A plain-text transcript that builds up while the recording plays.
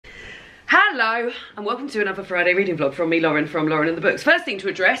Hello and welcome to another Friday reading vlog from me, Lauren, from Lauren and the Books. First thing to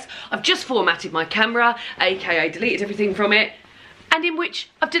address, I've just formatted my camera, aka deleted everything from it, and in which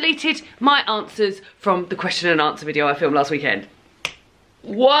I've deleted my answers from the question and answer video I filmed last weekend.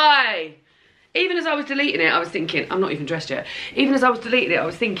 Why? Even as I was deleting it, I was thinking, I'm not even dressed yet. Even as I was deleting it, I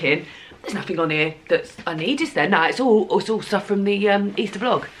was thinking, there's nothing on here that I need, is there? No, it's all stuff from the Easter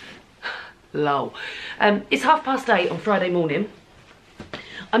vlog. Lol. It's 8:30 on Friday morning.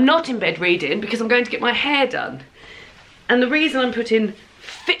 I'm not in bed reading because I'm going to get my hair done. And the reason I'm putting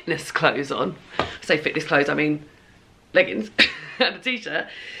fitness clothes on, I say fitness clothes, I mean leggings and a t-shirt,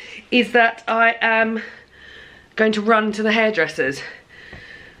 is that I am going to run to the hairdressers.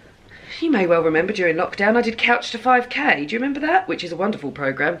 You may well remember during lockdown I did Couch to 5k. Do you remember that? Which is a wonderful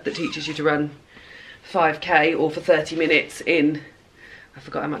programme that teaches you to run 5k or for 30 minutes in, I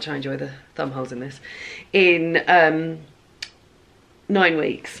forgot how much I enjoy the thumb holes in this, in 9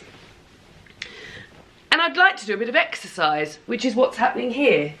 weeks. And I'd like to do a bit of exercise, which is what's happening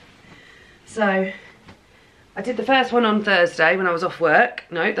here. So I did the first one on Thursday when I was off work.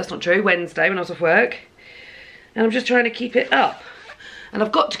 No, that's not true. Wednesday when I was off work. And I'm just trying to keep it up. And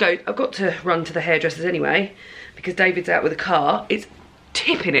I've got to run to the hairdressers anyway, because David's out with a car. It's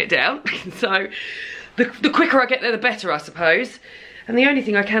tipping it down. So the quicker I get there, the better, I suppose. And the only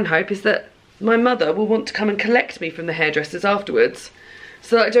thing I can hope is that my mother will want to come and collect me from the hairdressers afterwards,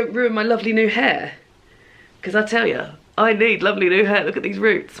 so that I don't ruin my lovely new hair. Because I tell you, I need lovely new hair. Look at these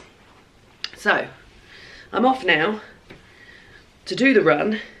roots. So I'm off now to do the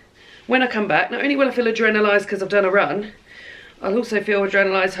run. When I come back, not only will I feel adrenalised because I've done a run, I'll also feel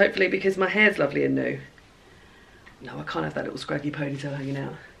adrenalised hopefully because my hair's lovely and new. No, I can't have that little scraggy ponytail hanging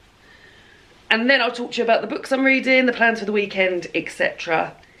out. And then I'll talk to you about the books I'm reading, the plans for the weekend,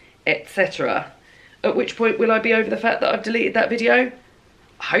 etc, etc. At which point will I be over the fact that I've deleted that video?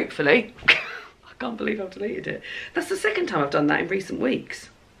 Hopefully. I can't believe I've deleted it. That's the second time I've done that in recent weeks.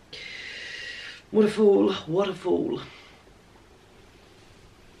 What a fool, what a fool.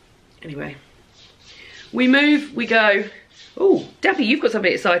 Anyway, we move, we go. Oh, Dappy, you've got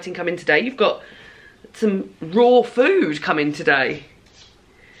something exciting coming today. You've got some raw food coming today.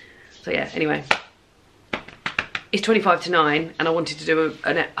 So yeah, anyway. It's 25 to 9 and I wanted to do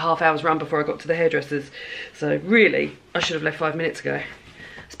a half hour's run before I got to the hairdressers. So really, I should have left 5 minutes ago.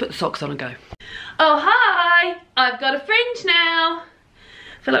 Let's put the socks on and go. Oh, hi! I've got a fringe now.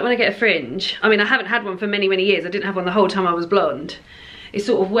 I feel like when I get a fringe, I mean, I haven't had one for many, many years. I didn't have one the whole time I was blonde. It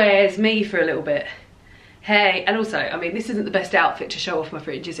sort of wears me for a little bit. Hey, and also, I mean, this isn't the best outfit to show off my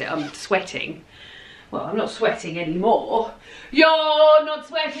fringe, is it? I'm sweating. Well, I'm not sweating anymore. You're not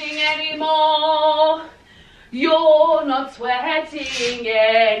sweating anymore. You're not sweating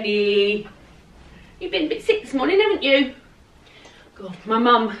any. You've been a bit sick this morning, haven't you? God, my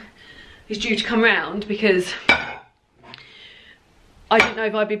mum is due to come round because I didn't know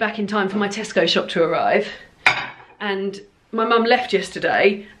if I'd be back in time for my Tesco shop to arrive. And my mum left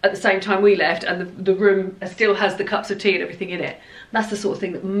yesterday at the same time we left, and the room still has the cups of tea and everything in it. That's the sort of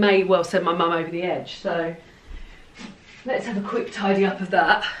thing that may well send my mum over the edge. So let's have a quick tidy up of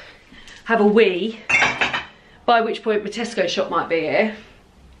that. Have a wee. By which point my Tesco shop might be here.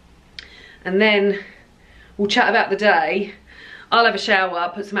 And then we'll chat about the day. I'll have a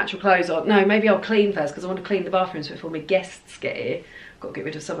shower, put some actual clothes on. No, maybe I'll clean first because I want to clean the bathrooms before my guests get here. I've got to get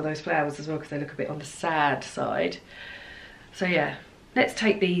rid of some of those flowers as well because they look a bit on the sad side. So yeah, let's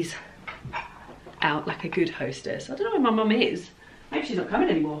take these out like a good hostess. I don't know where my mum is. Maybe she's not coming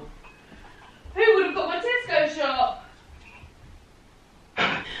anymore. Who would have got my Tesco shop?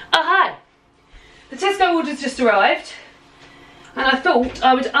 Oh, hi. The Tesco order's just arrived, and I thought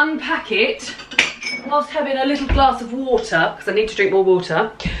I would unpack it whilst having a little glass of water, because I need to drink more water,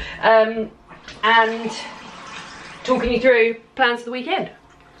 and talking you through plans for the weekend.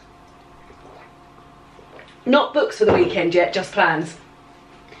 Not books for the weekend yet, just plans.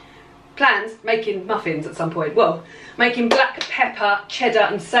 Plans, making muffins at some point. Well, making black pepper, cheddar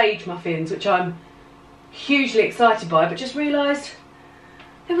and sage muffins, which I'm hugely excited by, but just realised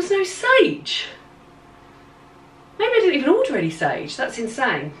there was no sage. Maybe I didn't even order any sage. That's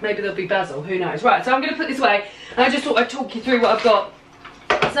insane. Maybe there'll be basil. Who knows? Right, so I'm going to put this away. And I just thought I'd talk you through what I've got.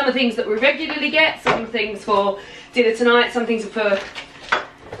 Some of the things that we regularly get. Some things for dinner tonight. Some things for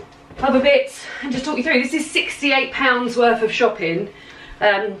other bits. And just talk you through. This is £68 worth of shopping.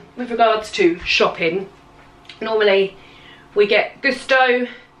 With regards to shopping. Normally we get Gusto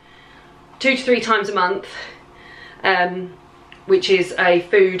 2 to 3 times a month. Which is a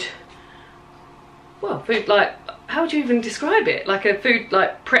food... Well, food like... How would you even describe it? Like a food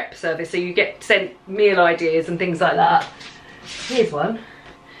like prep service, so you get sent meal ideas and things like that. Here's one.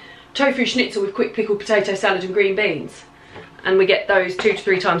 tofu schnitzel with quick pickled potato salad and green beans. And we get those 2 to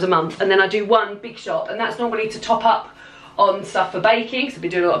 3 times a month. And then I do one big shot, and that's normally to top up on stuff for baking, because I've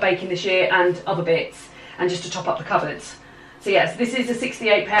been doing a lot of baking this year, and other bits, and just to top up the cupboards. So yes, this is a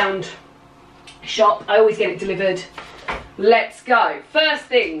 £68 shop. I always get it delivered. Let's go. First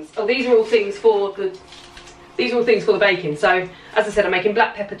things. Oh, these are all things for the baking. So as I said, I'm making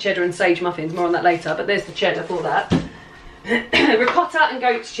black pepper, cheddar and sage muffins. More on that later, but there's the cheddar for that. Ricotta and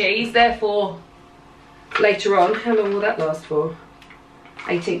goat's cheese, therefore later on. How long will that last for?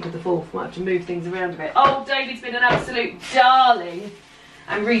 18th of the 4th. Might have to move things around a bit. Oh, David's been an absolute darling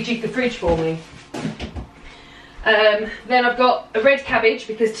and rejigged the fridge for me. Then I've got a red cabbage,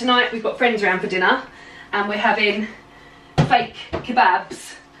 because tonight we've got friends around for dinner and we're having fake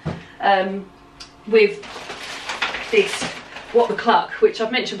kebabs with this What the Cluck, which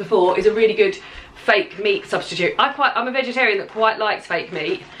I've mentioned before is a really good fake meat substitute. I'm a vegetarian that quite likes fake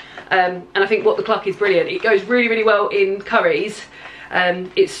meat, and I think What the Cluck is brilliant. It goes really, really well in curries.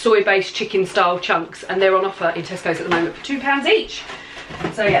 It's soy-based chicken style chunks, and they're on offer in Tesco's at the moment for £2 each.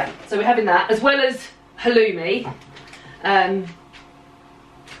 So yeah, so we're having that, as well as halloumi.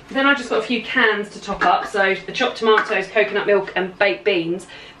 Then I just got a few cans to top up. So the chopped tomatoes, coconut milk and baked beans.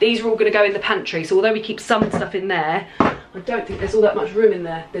 These are all going to go in the pantry. So although we keep some stuff in there, I don't think there's all that much room in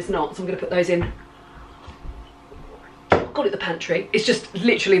there. There's not, so I'm going to put those in. I've got it the pantry. It's just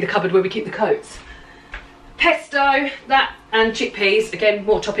literally the cupboard where we keep the coats. Pesto, that and chickpeas. Again,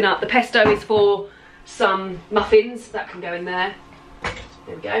 more chopping up. The pesto is for some muffins. That can go in there.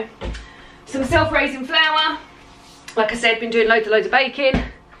 There we go. Some self-raising flour. Like I said, been doing loads of baking,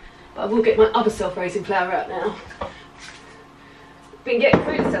 but I will get my other self-raising flour out now. Been getting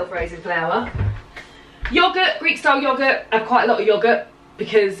through the self-raising flour. Yogurt, Greek style yogurt. I have quite a lot of yogurt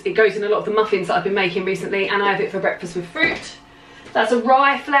because it goes in a lot of the muffins that I've been making recently, and I have it for breakfast with fruit. That's a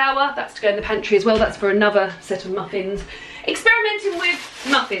rye flour. That's to go in the pantry as well. That's for another set of muffins. Experimenting with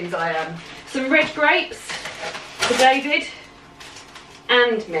muffins I am. Some red grapes for David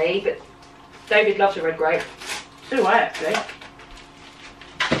and me, but David loves a red grape. So do I actually.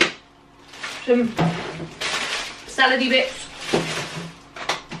 Some salady bits.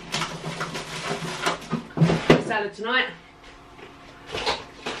 Salad tonight.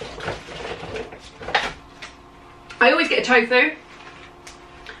 I always get a tofu,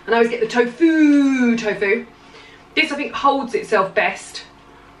 and I always get the tofu. This I think holds itself best.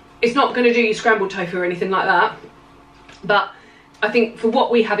 It's not going to do scrambled tofu or anything like that, but I think for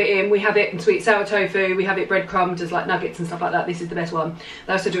what we have it in sweet sour tofu, we have it breadcrumbed as like nuggets and stuff like that. This is the best one.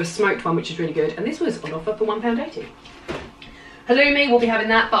 They also do a smoked one, which is really good, and this was on offer for £1.80. Halloumi, we'll be having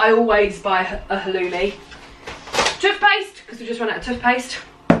that, but I always buy a halloumi. Toothpaste, because we just run out of toothpaste.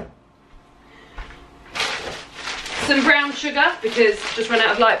 Some brown sugar, because just run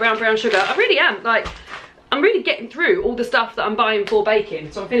out of light brown sugar. I really am, like, I'm really getting through all the stuff that I'm buying for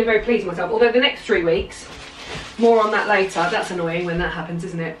baking, so I'm feeling very pleased with myself. Although the next 3 weeks, more on that later. That's annoying when that happens,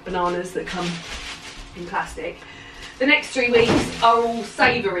 isn't it? Bananas that come in plastic. The next 3 weeks are all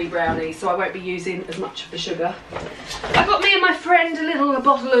savoury brownies, so I won't be using as much of the sugar. I got me and my friend a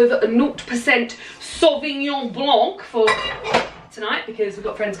bottle of 0% Sauvignon Blanc for tonight, because we've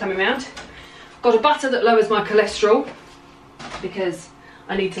got friends coming around. Got a butter that lowers my cholesterol, because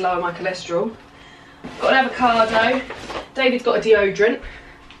I need to lower my cholesterol. Got an avocado. David's got a deodorant.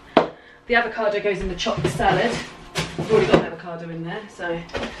 The avocado goes in the chopped salad. I've already got an avocado in there, so.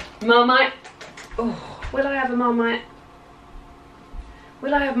 Marmite. Oh, will I have a Marmite?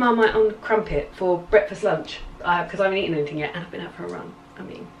 Will I have Marmite on crumpet for breakfast, lunch? Because I haven't eaten anything yet, and I've been out for a run. I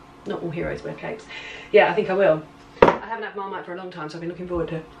mean, not all heroes wear capes. Yeah, I think I will. I haven't had Marmite for a long time, so I've been looking forward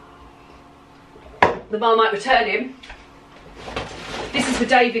to the Marmite returning. This is for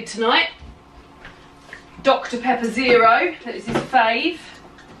David tonight. Dr. Pepper Zero. That is his fave.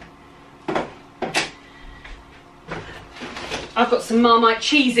 I've got some Marmite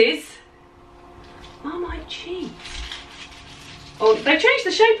cheeses. Marmite cheese. Oh, they've changed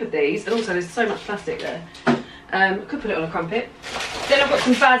the shape of these, and also there's so much plastic there. I could put it on a crumpet. Then I've got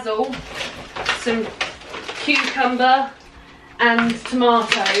some basil, some cucumber and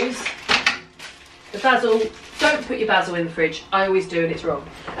tomatoes. The basil, don't put your basil in the fridge. I always do and it's wrong.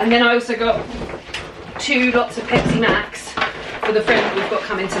 And then I also got 2 lots of Pepsi Max for the friend that we've got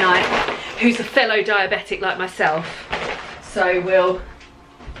coming tonight, who's a fellow diabetic like myself. So we'll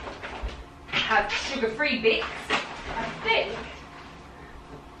have sugar-free bits, I think.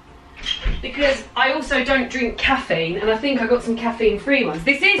 Because I also don't drink caffeine, and I think I got some caffeine-free ones.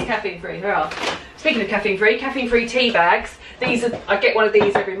 This is caffeine-free, hurrah. Speaking of caffeine-free tea bags. These are, I get one of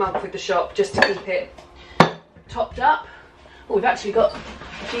these every month with the shop just to keep it topped up. Oh, we've actually got a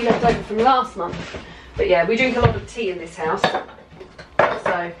few left over from last month. But yeah, we drink a lot of tea in this house. So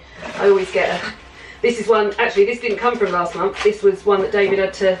I always get a... This is one, actually this didn't come from last month. This was one that David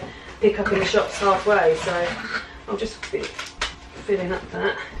had to pick up in the shops halfway. So I'll just be filling up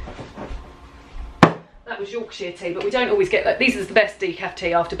that. That was Yorkshire tea, but we don't always get that. This is the best decaf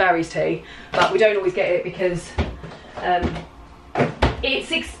tea after Barry's tea, but we don't always get it because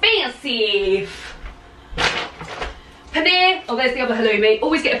it's expensive. Paneer, oh there's the other halloumi.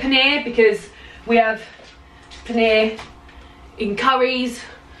 Always get a paneer because we have paneer in curries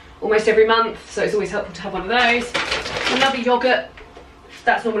almost every month, so it's always helpful to have one of those. Another yoghurt.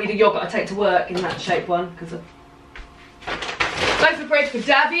 That's normally the yoghurt I take to work in that shape one because of loaf of bread for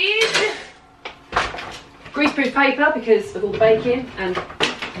David. Greaseproof paper because of all the baking and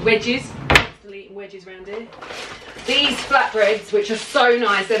wedges. Still eating wedges around here. These flatbreads, which are so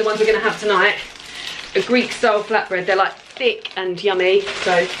nice, they're the ones we're going to have tonight. A Greek style flatbread. They're like thick and yummy,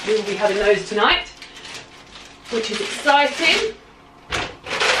 so we'll be having those tonight, which is exciting.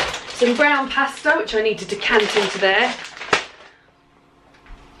 Some brown pasta, which I need to decant into there.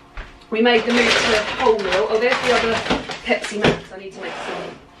 We made the move to wholemeal. Oh, there's the other Pepsi Max. I need to make some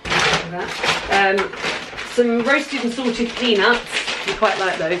of that. Some roasted and salted peanuts. We quite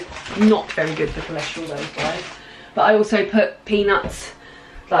like those. Not very good for cholesterol, those guys. But I also put peanuts,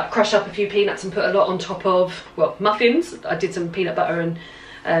 like crush up a few peanuts and put a lot on top of, well, muffins. I did some peanut butter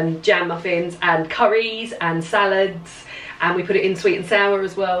and jam muffins and curries and salads. And we put it in sweet and sour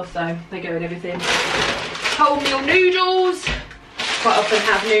as well, so they go in everything. Wholemeal noodles. Quite often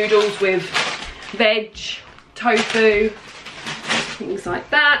have noodles with veg, tofu, things like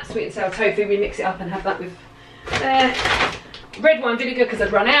that. Sweet and sour tofu, we mix it up and have that with red wine vinegar because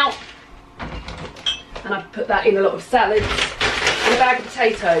I'd run out. And I've put that in a lot of salads. And a bag of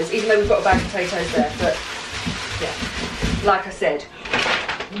potatoes, even though we've got a bag of potatoes there. But yeah, like I said,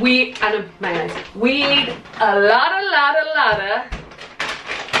 and a mayonnaise. We need a lot of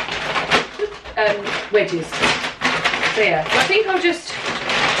wedges. So yeah, so I think I'll just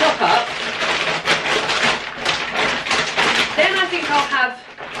chop up. Then I think I'll have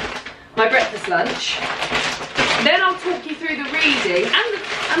my breakfast lunch. Then I'll talk you through the reading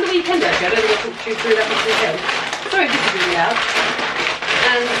and the weekend actually. I don't think I'll talk you through that much weekend. Sorry if this is really loud.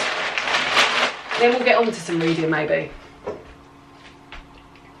 And then we'll get on to some reading maybe.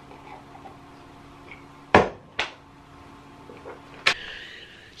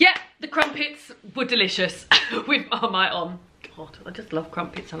 Yeah, the crumpets were delicious with Marmite on. God, I just love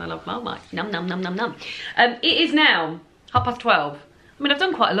crumpets and I love Marmite. Num num num num num. It is now 12:30. I mean, I've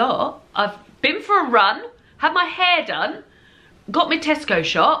done quite a lot. I've been for a run, had my hair done, got my Tesco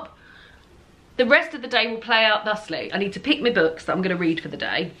shop. The rest of the day will play out thusly. I need to pick my books that I'm going to read for the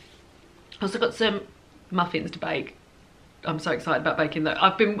day. I also got some muffins to bake. I'm so excited about baking that.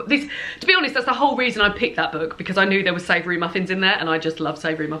 To be honest, that's the whole reason I picked that book, because I knew there were savoury muffins in there and I just love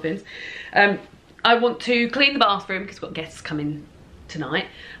savoury muffins. I want to clean the bathroom because we've got guests coming tonight,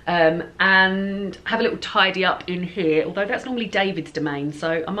 and have a little tidy up in here, although that's normally David's domain,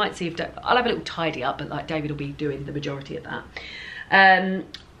 so I might see if I'll have a little tidy up, but like David will be doing the majority of that.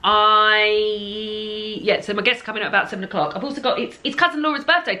 Yeah, so my guests are coming at about 7 o'clock. I've also got, it's cousin Laura's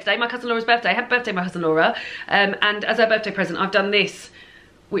birthday today, my cousin Laura's birthday. Happy birthday, my cousin Laura. And as her birthday present, I've done this,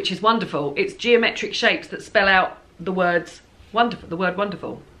 which is wonderful. It's geometric shapes that spell out the words wonderful, the word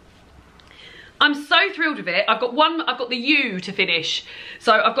wonderful. I'm so thrilled with it. I've got the U to finish.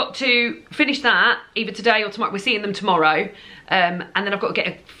 So I've got to finish that either today or tomorrow. We're seeing them tomorrow. And then I've got to get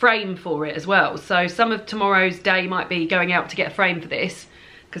a frame for it as well. So some of tomorrow's day might be going out to get a frame for this,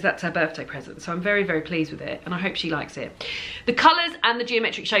 because that's her birthday present. So I'm very, very pleased with it, and I hope she likes it. The colours and the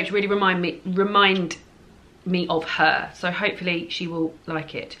geometric shapes really remind me of her, so hopefully she will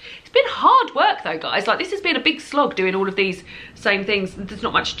like it. It's been hard work though, guys. Like, this has been a big slog doing all of these same things. There's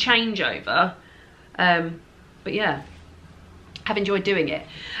not much changeover, but yeah, have enjoyed doing it.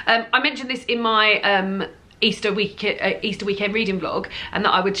 I mentioned this in my Easter weekend reading vlog, and that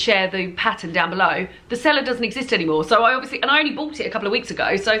I would share the pattern down below. The seller doesn't exist anymore, so I only bought it a couple of weeks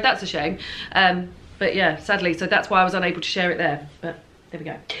ago, so that's a shame. But yeah, sadly, so that's why I was unable to share it there, but there we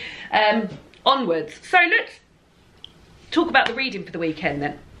go. Onwards. So let's talk about the reading for the weekend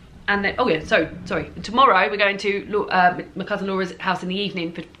then. And then, oh yeah, so sorry, tomorrow we're going to my cousin Laura's house in the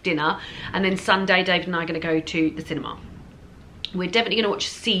evening for dinner, and then Sunday David and I are going to go to the cinema. We're definitely going to watch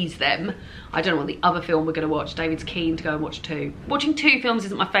Seize Them. I don't know what the other film we're going to watch. David's keen to go and watch 2. Watching 2 films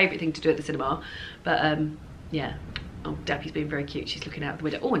isn't my favourite thing to do at the cinema, but yeah. Oh, Daphne's being very cute. She's looking out the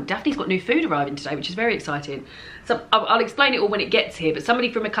window. Oh, and Daphne's got new food arriving today, which is very exciting. So I'll explain it all when it gets here, but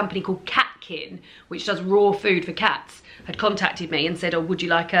somebody from a company called Katkin Katkin, which does raw food for cats, had contacted me and said, oh, would you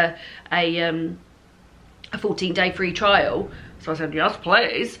like a 14-day free trial? So I said, yes,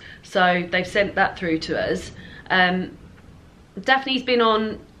 please. So they've sent that through to us. Daphne's been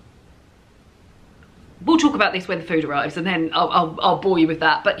on... We'll talk about this when the food arrives, and then I'll bore you with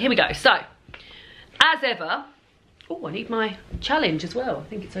that. But here we go. So, as ever... Oh, I need my challenge as well. I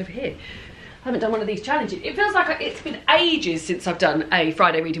think it's over here. I haven't done one of these challenges. It feels like it's been ages since I've done a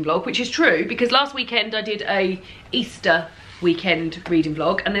Friday reading vlog, which is true, because last weekend I did a Easter weekend reading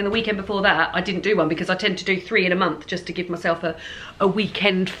vlog, and then the weekend before that I didn't do one because I tend to do 3 in a month just to give myself a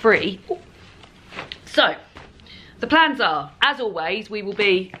weekend free. Ooh. So, the plans are, as always, we will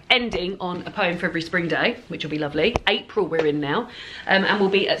be ending on a poem for every spring day, which will be lovely. April we're in now, and we'll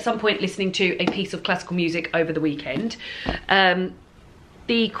be at some point listening to a piece of classical music over the weekend.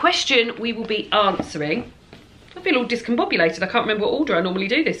 The question we will be answering, I feel all discombobulated. I can't remember what order I normally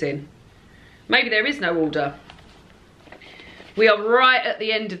do this in. Maybe there is no order. We are right at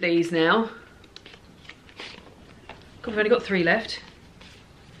the end of these now. God, we've only got 3 left.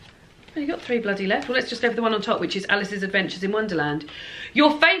 We've only got 3 bloody left. Well, let's just go for the one on top, which is Alice's Adventures in Wonderland.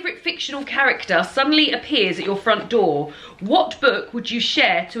 Your favourite fictional character suddenly appears at your front door. What book would you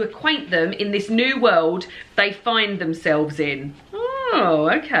share to acquaint them in this new world they find themselves in? Oh,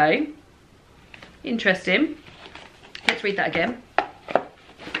 okay. Interesting. Let's read that again.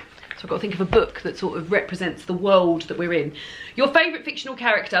 So I've got to think of a book that sort of represents the world that we're in. Your favourite fictional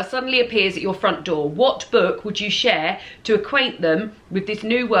character suddenly appears at your front door. What book would you share to acquaint them with this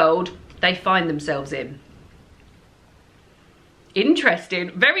new world they find themselves in?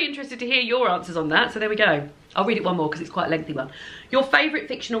 Interesting. Very interested to hear your answers on that. So there we go. I'll read it one more because it's quite a lengthy one. Your favourite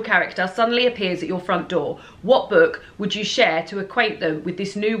fictional character suddenly appears at your front door. What book would you share to acquaint them with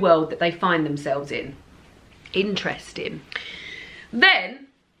this new world that they find themselves in? Interesting. Then,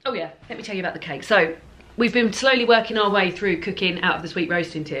 oh yeah, let me tell you about the cake. So, we've been slowly working our way through cooking out of the sweet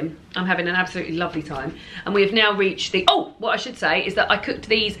roasting tin. I'm having an absolutely lovely time. And we have now reached the... Oh, what I should say is that I cooked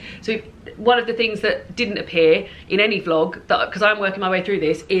these... So one of the things that didn't appear in any vlog, because I'm working my way through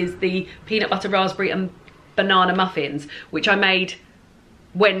this, is the peanut butter raspberry and banana muffins, which I made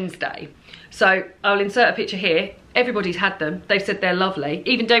Wednesday. So I'll insert a picture here. Everybody's had them. They've said they're lovely.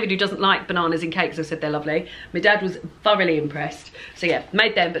 Even David, who doesn't like bananas in cakes, has said they're lovely. My dad was thoroughly impressed. So yeah,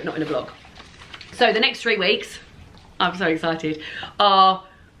 made them, but not in a vlog. So the next 3 weeks, I'm so excited, are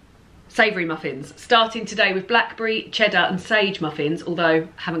savoury muffins. Starting today with blackberry, cheddar and sage muffins, although I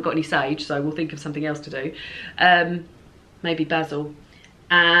haven't got any sage, so we'll think of something else to do. Maybe basil.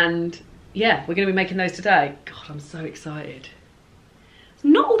 And yeah, we're going to be making those today. God, I'm so excited. It's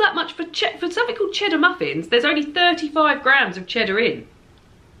not all that much for something called cheddar muffins. There's only 35 grams of cheddar in.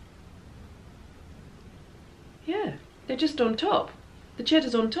 Yeah, they're just on top. The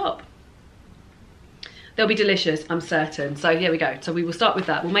cheddar's on top. They'll be delicious, I'm certain. So here we go. So we will start with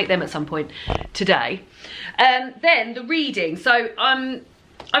that. We'll make them at some point today. Then the reading. So I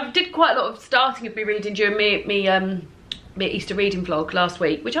did quite a lot of starting of me reading during me Easter reading vlog last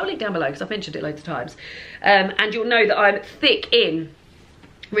week, which I'll link down below because I've mentioned it loads of times. And you'll know that I'm thick in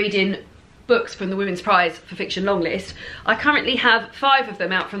reading books from the Women's Prize for Fiction long list. I currently have 5 of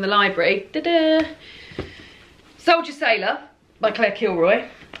them out from the library. Ta-da! Soldier Sailor by Claire Kilroy.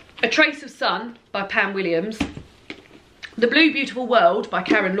 A Trace of Sun by Pam Williams. The Blue Beautiful World by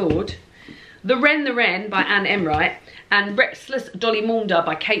Karen Lord. The Wren by Anne Emright. And Restless, Dolly Maunder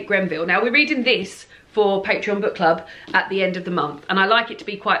by Kate Grenville. Now we're reading this for Patreon Book Club at the end of the month, and I like it to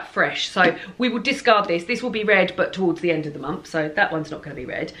be quite fresh, so we will discard this. This will be read but towards the end of the month, so that one's not going to be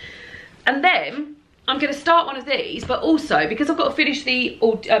read. And then I'm going to start one of these, but also because I've got to finish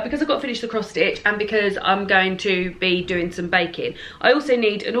the cross stitch, and because I'm going to be doing some baking, I also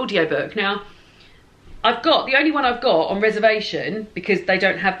need an audiobook. Now the only one I've got on reservation, because they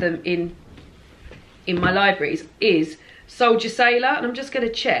don't have them in my libraries, is Soldier Sailor, and I'm just going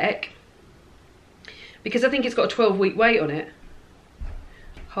to check because I think it's got a 12-week wait on it.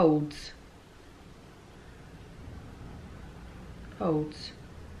 Holds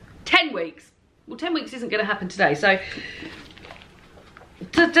 10 weeks. Well, 10 weeks isn't going to happen today, so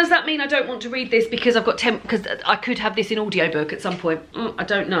does that mean I don't want to read this because I've got 10, because I could have this in audiobook at some point? I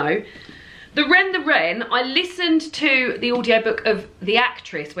don't know. The Wren, I listened to the audiobook of The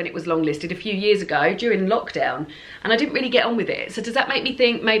Actress when it was longlisted a few years ago during lockdown, and I didn't really get on with it. So does that make me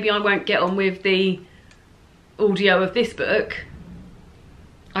think maybe I won't get on with the audio of this book?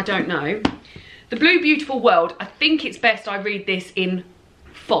 I don't know. The Blue Beautiful World, I think it's best I read this in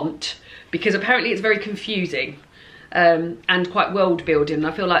font, because apparently it's very confusing and quite world building.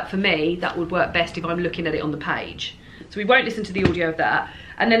 I feel like for me that would work best if I'm looking at it on the page. So we won't listen to the audio of that.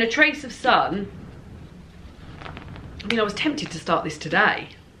 And then A Trace of Sun. I mean, I was tempted to start this today.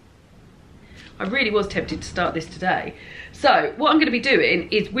 I really was tempted to start this today. So what I'm going to be doing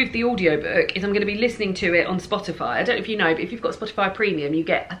is, with the audiobook, is I'm going to be listening to it on Spotify. I don't know if you know, but if you've got Spotify Premium, you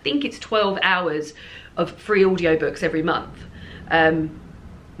get, I think it's 12 hours of free audiobooks every month,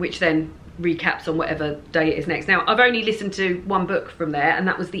 which then recaps on whatever day it is next. Now, I've only listened to one book from there, and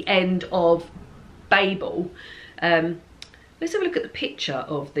that was the end of Babel. Let's have a look at the picture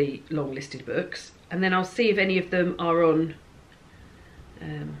of the long listed books, and then I'll see if any of them are on.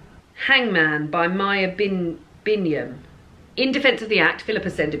 Hangman by Maya Binyam. In Defence of the Act,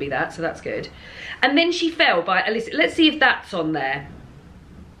 Philippa sent me that, so that's good. And Then She Fell by Alyssa. Let's see if that's on there,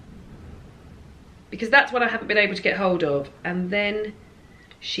 because that's what I haven't been able to get hold of. And Then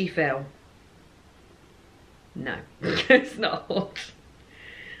She Fell. No, it's not.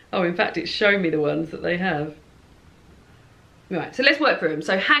 Oh, in fact, it's showing me the ones that they have. Right, so let's work through them.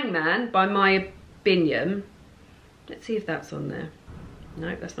 So Hangman by Maya Binyam. Let's see if that's on there.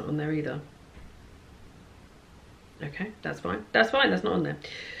 No, that's not on there either. Okay, that's fine. That's fine, that's not on there.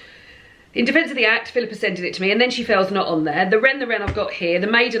 In Defence of the Act, Philippa sent it to me. And Then She Fell's not on there. The Wren I've got here. The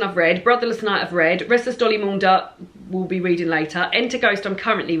Maiden I've read. Brotherless Night I've read. Restless, Dolly, Maunder will be reading later. Enter Ghost I'm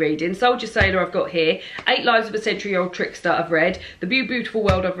currently reading. Soldier Sailor I've got here. 8 Lives of a Century-Old Trickster I've read. The Beautiful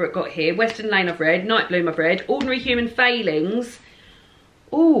World I've got here. Western Lane I've read. Night Bloom I've read. Ordinary Human Failings.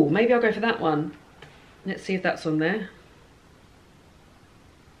 Ooh, maybe I'll go for that one. Let's see if that's on there.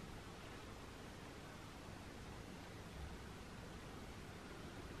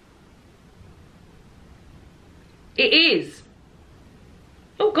 It is.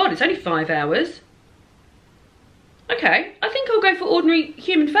 Oh God, it's only 5 hours. Okay, I think I'll go for Ordinary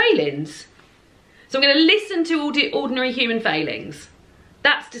Human Failings. So I'm going to listen to Ordinary Human Failings.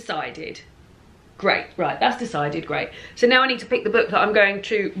 That's decided. Great, right, that's decided, great. So now I need to pick the book that I'm going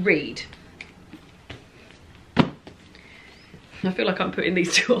to read. I feel like I'm putting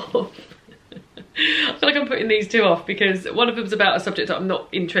these two off. I feel like I'm putting these two off because one of them's about a subject that I'm not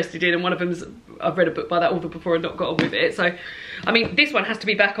interested in, and one of them's, I've read a book by that author before and not got on with it. So, I mean, this one has to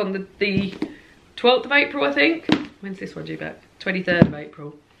be back on the 12th of April, I think. When's this one due back? 23rd of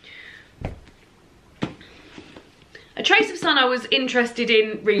April. A Trace of Sun I was interested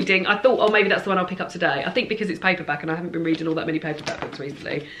in reading. I thought, oh, maybe that's the one I'll pick up today. I think because it's paperback and I haven't been reading all that many paperback books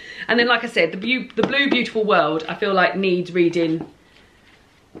recently. And then, like I said, the Blue Beautiful World, I feel like needs reading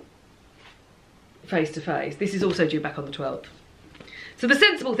face to face. This is also due back on the 12th. So the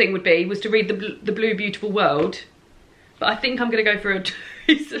sensible thing would be to read the Blue Beautiful World, but I think I'm going to go for A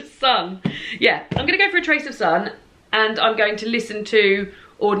Trace of Sun. Yeah, I'm going to go for A Trace of Sun, and I'm going to listen to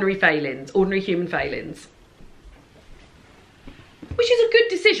Ordinary Human Failings, which is a good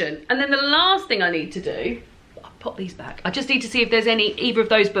decision. And then the last thing I need to do, I'll pop these back. I just need to see if there's either of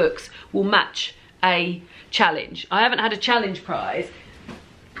those books will match a challenge. I haven't had a challenge prize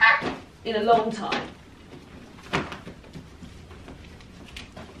in a long time.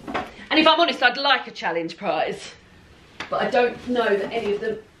 And if I'm honest, I'd like a challenge prize, but I don't know that any of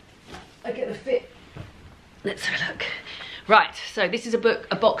them are gonna fit. Let's have a look. Right, so this is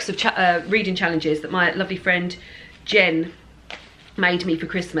a box of reading challenges that my lovely friend Jen made me for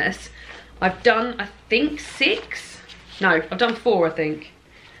Christmas. I've done, I think, 6. No, I've done 4, I think.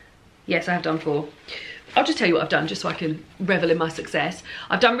 Yes, I have done 4. I'll just tell you what I've done, just so I can revel in my success.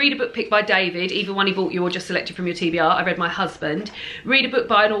 I've done Read a Book picked by David, either one he bought you or just selected from your TBR. I read My Husband. Read a book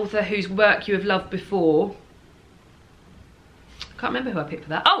by an author whose work you have loved before. I can't remember who I picked for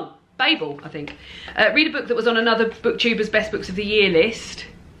that. Oh, Babel, I think. Read a book that was on another booktuber's best books of the year list.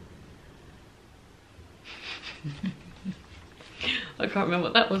 I can't remember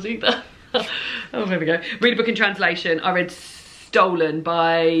what that was either. Oh, there we go. Read a book in translation. I read Stolen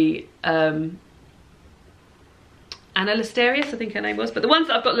by Anna Lasterius, I think her name was. But the ones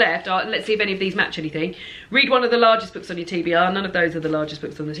that I've got left are, let's see if any of these match anything. Read one of the largest books on your TBR. None of those are the largest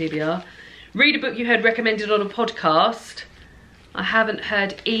books on the TBR. Read a book you heard recommended on a podcast. I haven't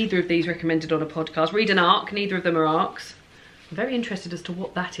heard either of these recommended on a podcast. Read an arc. Neither of them are arcs. I'm very interested as to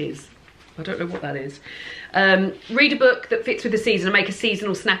what that is. I don't know what that is. Read a book that fits with the season and make a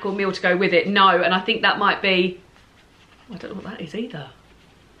seasonal snack or meal to go with it. No, and I think that might be, I don't know what that is either.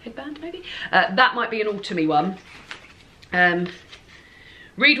 Headband, maybe? That might be an autumny one.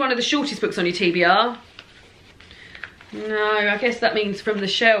 Read one of the shortest books on your TBR. No, I guess that means from the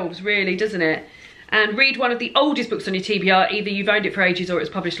shelves, really, doesn't it? And read one of the oldest books on your TBR. Either you've owned it for ages or it was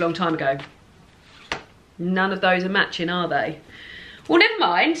published a long time ago. None of those are matching, are they? Well, never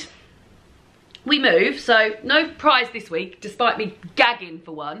mind. We move, so no prize this week, despite me gagging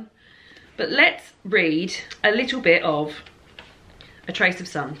for one. But let's read a little bit of A Trace of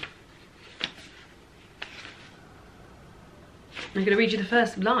Sun. I'm going to read you the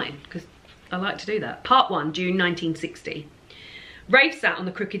first line because I like to do that. Part 1, June 1960. Rafe sat on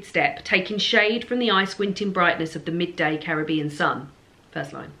the crooked step, taking shade from the eye-squinting brightness of the midday Caribbean sun.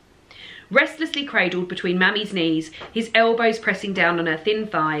 First line. Restlessly cradled between Mammy's knees, his elbows pressing down on her thin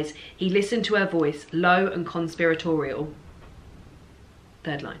thighs, he listened to her voice, low and conspiratorial.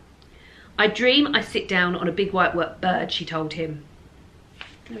 Third line. I dream I sit down on a big white bird, she told him.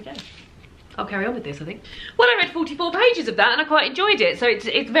 There we go. I'll carry on with this, I think. Well, I read 44 pages of that and I quite enjoyed it. So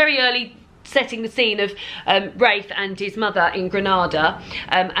it's very early, setting the scene of Rafe and his mother in Granada,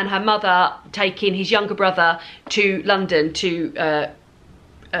 and her mother taking his younger brother to London to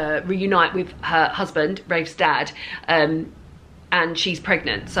reunite with her husband, Rafe's dad, and she's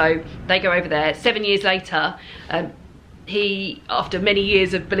pregnant. So they go over there. 7 years later, he, after many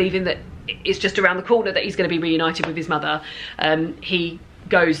years of believing that it's just around the corner that he's going to be reunited with his mother, he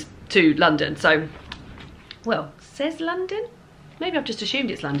goes to London. So, well, says London? Maybe I've just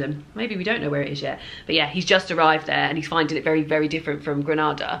assumed it's London. Maybe we don't know where it is yet. But yeah, he's just arrived there and he's finding it very, very different from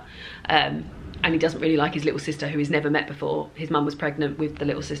Granada. And he doesn't really like his little sister, who he's never met before. His mum was pregnant with the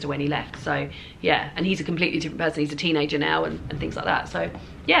little sister when he left. So yeah, and he's a completely different person. He's a teenager now and things like that. So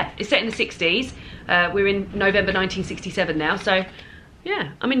yeah, it's set in the 60s. We're in November 1967 now. So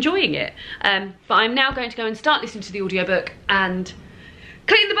yeah, I'm enjoying it. But I'm now going to go and start listening to the audiobook and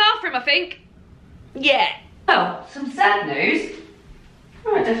clean the bathroom, I think. Yeah. Well, some sad news.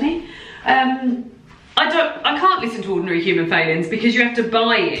 All right, Daphne. I can't listen to Ordinary Human Failings because you have to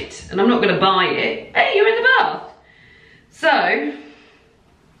buy it, and I'm not going to buy it. Hey, you're in the bath. So,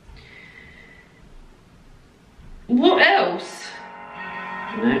 what else?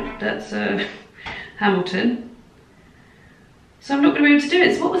 No, that's Hamilton. So I'm not going to be able to do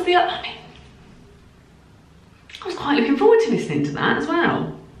it. So what was the other? I mean, I was quite looking forward to listening to that as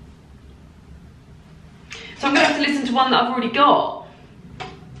well. So I'm going to have to listen to one that I've already got.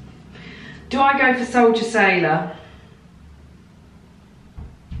 Do I go for Soldier Sailor?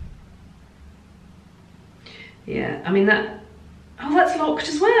 Yeah, I mean that... Oh, that's locked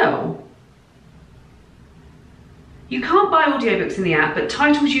as well. You can't buy audiobooks in the app, but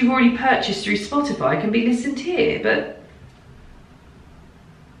titles you've already purchased through Spotify can be listened here, but...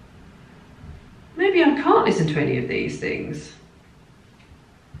 Maybe I can't listen to any of these things.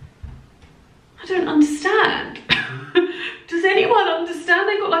 I don't understand. Does anyone understand?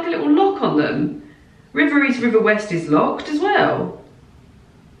 They've got like a little lock on them. River East, River West is locked as well.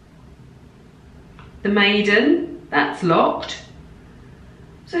 The Maiden, that's locked.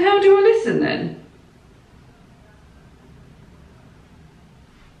 So how do I listen then?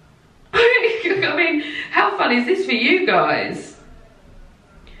 I mean, how fun is this for you guys?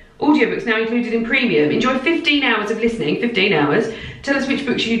 Audiobooks now included in premium. Enjoy 15 hours of listening, 15 hours. Tell us which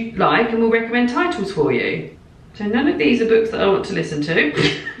books you like and we'll recommend titles for you. So none of these are books that I want to listen to.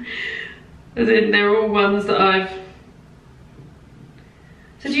 As in, they're all ones that I've...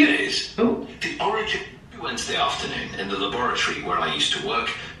 So do you... Oh. The origin... Wednesday afternoon in the laboratory where I used to work.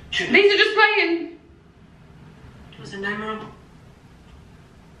 These are just playing. Was the name wrong?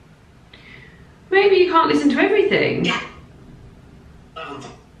 Maybe you can't listen to everything.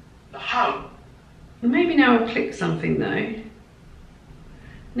 How? Maybe now I'll click something though.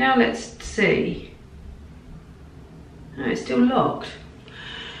 Now let's see. No, it's still locked.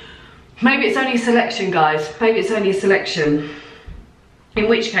 Maybe it's only a selection, guys. Maybe it's only a selection. In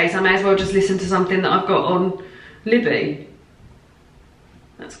which case, I may as well just listen to something that I've got on Libby.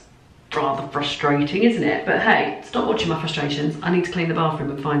 That's rather frustrating, isn't it? But hey, stop watching my frustrations. I need to clean the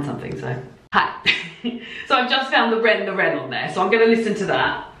bathroom and find something, so. Hi. So I've just found the Wren on there, so I'm going to listen to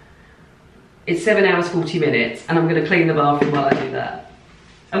that. It's 7 hours 40 minutes, and I'm going to clean the bathroom while I do that.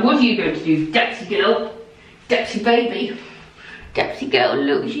 And what are you going to do, Dapsy girl? Dapsy baby. Dapsy girl,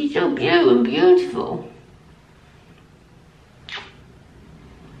 look, she's so beautiful.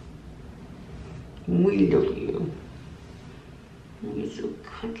 We love you. You're so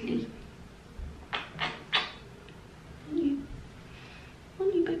cuddly.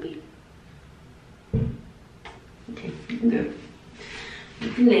 Honey, baby. Okay, you can go. You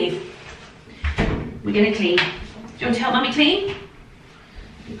can leave. We're gonna clean. Do you want to help Mummy clean?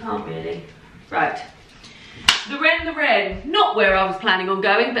 You can't really. Right. The Wren. Not where I was planning on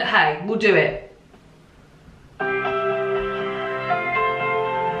going, but hey, we'll do it.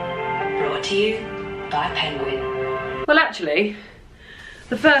 Brought to you by Penguin. Well, actually,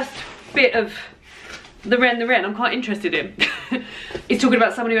 the first bit of the Wren I'm quite interested in. It's talking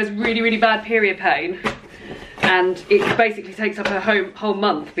about someone who has really, really bad period pain. and it basically takes up her whole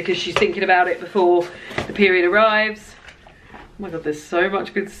month because she's thinking about it before the period arrives. Oh my god, there's so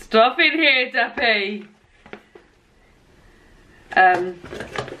much good stuff in here, Dappy. And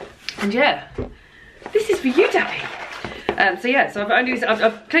yeah, this is for you, Dappy. So yeah, so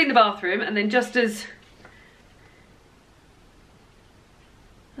I've cleaned the bathroom, and then just as...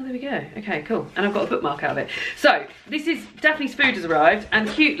 Oh, there we go. Okay, cool. And I've got a bookmark out of it. So, this is Daphne's food has arrived, and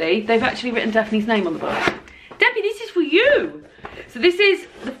cutely, they've actually written Daphne's name on the bottom. Daphne, this is for you. So this is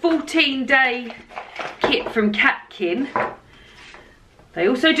the 14-day kit from Katkin. They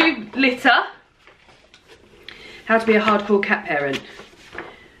also do litter. How to be a hardcore cat parent.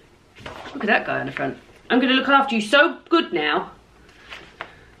 Look at that guy on the front. I'm going to look after you so good now.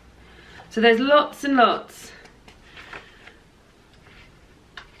 So there's lots and lots.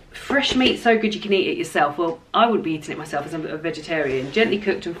 Fresh meat so good you can eat it yourself. Well, I wouldn't be eating it myself as I'm a vegetarian. Gently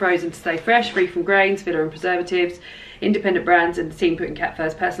cooked and frozen to stay fresh, free from grains, filler and preservatives. Independent brands and the team putting cat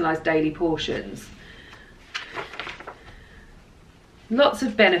first. Personalised daily portions. Lots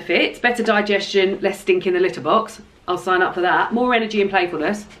of benefits. Better digestion, less stink in the litter box. I'll sign up for that. More energy and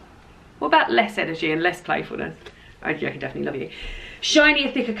playfulness. What about less energy and less playfulness? I can definitely love you.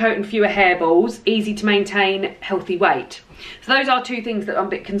 Shinier, thicker coat and fewer hairballs. Easy to maintain, healthy weight. So those are two things that I'm a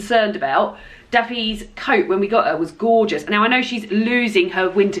bit concerned about. Daffy's coat, when we got her, was gorgeous. Now I know she's losing her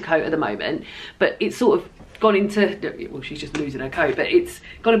winter coat at the moment, but it's sort of gone into, well, she's just losing her coat, but it's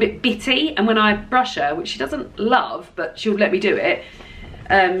gone a bit bitty, and when I brush her, which she doesn't love, but she'll let me do it,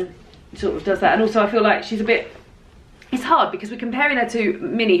 sort of does that. And also I feel like she's a bit... It's hard because we're comparing her to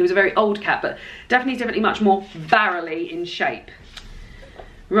Minnie, who was a very old cat, but Daphne's definitely much more barrelly in shape.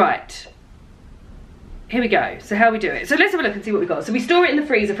 Right. Here we go. So how we do it. So let's have a look and see what we've got. So we store it in the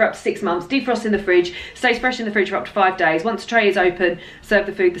freezer for up to 6 months, defrost in the fridge, stays fresh in the fridge for up to 5 days. Once the tray is open, serve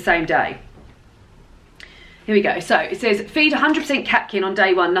the food the same day. Here we go. So it says feed 100% Katkin on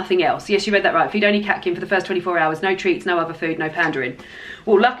day 1, nothing else. Yes, you read that right. Feed only Katkin for the first 24 hours. No treats, no other food, no pandering.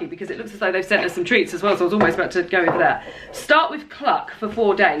 Well, lucky, because it looks as though they've sent us some treats as well, so I was almost about to go in for that. Start with Cluck for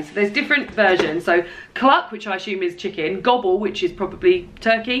 4 days. So there's different versions. So Cluck, which I assume is chicken. Gobble, which is probably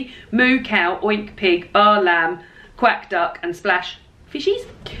turkey. Moo, cow. Oink, pig. Bar, lamb. Quack, duck. And Splash, fishies.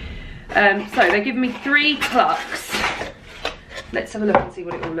 So they're giving me 3 Clucks. Let's have a look and see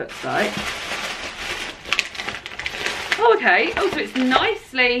what it all looks like. Oh, okay. Oh, so it's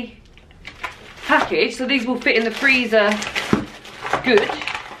nicely packaged. So these will fit in the freezer. Good.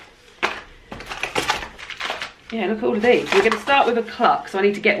 Yeah, look at all of these. We're going to start with a Cluck. So I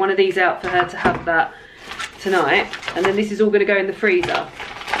need to get one of these out for her to have that tonight. And then this is all going to go in the freezer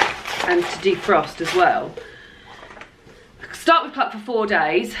and to defrost as well. Start with Cluck for 4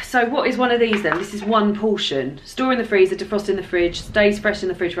 days. So what is one of these then? This is 1 portion. Store in the freezer, defrost in the fridge. Stays fresh in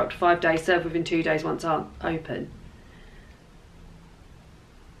the fridge for up to 5 days. Serve within 2 days once open.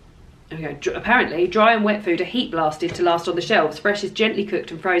 Okay, apparently dry and wet food are heat blasted to last on the shelves. Fresh is gently cooked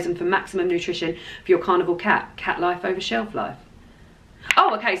and frozen for maximum nutrition for your carnivore cat. Cat life over shelf life.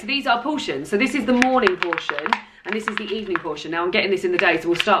 Oh, okay, so these are portions. So this is the morning portion and this is the evening portion. Now I'm getting this in the day, so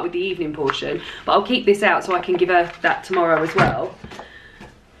we'll start with the evening portion, but I'll keep this out so I can give her that tomorrow as well.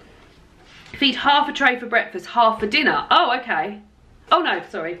 Feed half a tray for breakfast, half for dinner. Oh, okay. Oh no,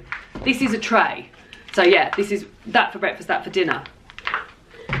 sorry. This is a tray. So yeah, this is that for breakfast, that for dinner.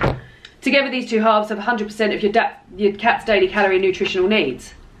 Together these 2 halves have 100% of your cat's daily calorie and nutritional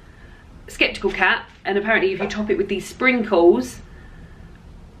needs. Skeptical cat, and apparently if you top it with these sprinkles,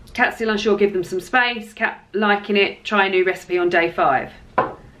 cat still unsure, give them some space. Cat liking it, try a new recipe on day 5.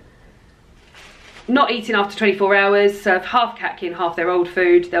 Not eating after 24 hours, serve half Katkin, half their old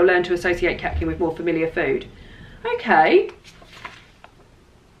food. They'll learn to associate Katkin with more familiar food. Okay.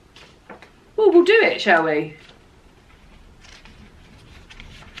 Well, we'll do it, shall we?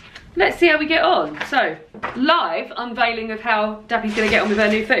 Let's see how we get on. So, live unveiling of how Dappy's going to get on with her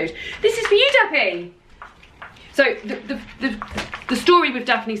new food. This is for you, Dappy. So, the story with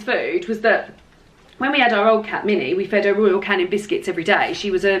Daphne's food was that when we had our old cat, Minnie, we fed her Royal Canin biscuits every day.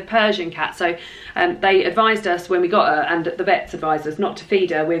 She was a Persian cat, so they advised us when we got her, and the vets advised us not to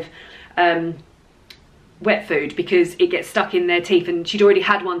feed her with wet food because it gets stuck in their teeth, and she'd already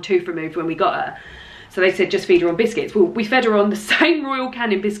had 1 tooth removed when we got her. So they said just feed her on biscuits. Well, we fed her on the same Royal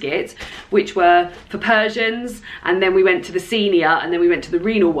Canin biscuits, which were for Persians, and then we went to the senior, and then we went to the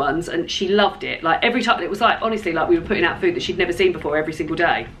renal ones, and she loved it. Like every time, it was like, honestly, like we were putting out food that she'd never seen before every single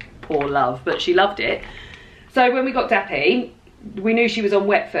day. Poor love, but she loved it. So when we got Dappy, we knew she was on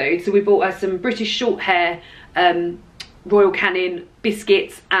wet food, so we bought her some British short hair Royal Canin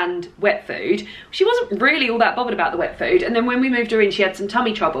biscuits and wet food. She wasn't really all that bothered about the wet food, and then when we moved her in, she had some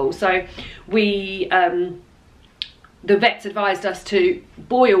tummy trouble, so we the vets advised us to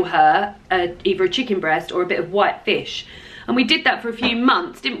boil her either a chicken breast or a bit of white fish. And we did that for a few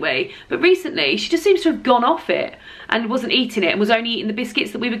months, didn't we? But recently, she just seems to have gone off it and wasn't eating it and was only eating the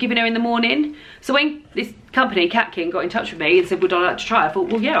biscuits that we were giving her in the morning. So when this company, Katkin, got in touch with me and said, would I like to try? I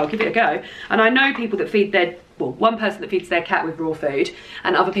thought, well, yeah, I'll give it a go. And I know people that feed their, well, one person that feeds their cat with raw food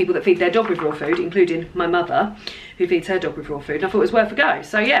and other people that feed their dog with raw food, including my mother, who feeds her dog with raw food. And I thought it was worth a go.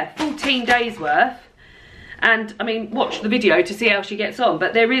 So yeah, 14 days worth. And I mean, watch the video to see how she gets on.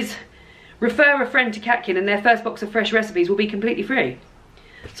 But there is, refer a friend to Katkin and their first box of fresh recipes will be completely free.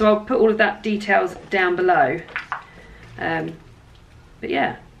 So I'll put all of that details down below. But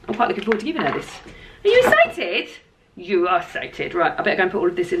yeah, I'm quite looking forward to giving her this. Are you excited? You are excited. Right, I better go and put all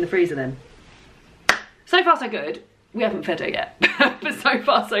of this in the freezer then. So far so good. We haven't fed her yet, but so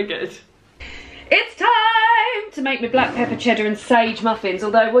far so good. It's time to make my black pepper, cheddar and sage muffins.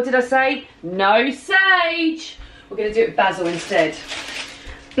 Although, what did I say? No sage. We're going to do it with basil instead.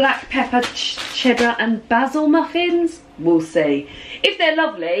 Black pepper, cheddar and basil muffins? We'll see. If they're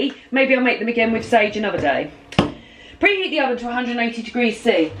lovely, maybe I'll make them again with sage another day. Preheat the oven to 180 degrees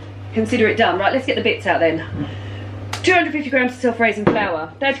C. Consider it done. Right, let's get the bits out then. 250 grams of self-raising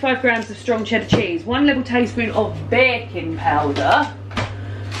flour, 35 grams of strong cheddar cheese, 1 level tablespoon of baking powder.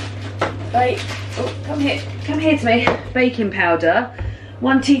 Come here to me. Baking powder,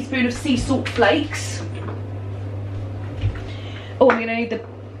 1 teaspoon of sea salt flakes. Oh, I'm gonna need the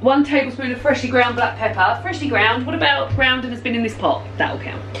 1 tablespoon of freshly ground black pepper. Freshly ground, what about ground and has been in this pot? That'll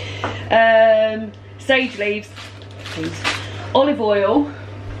count. Sage leaves, please. Olive oil.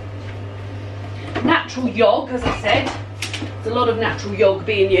 Natural yogg, as I said. There's a lot of natural yogg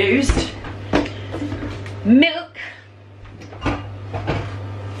being used. Milk.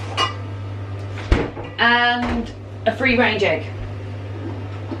 And a free range egg.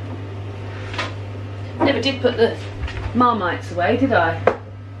 Never did put the Marmites away, did I?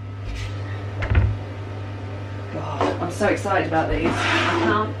 God, I'm so excited about these. I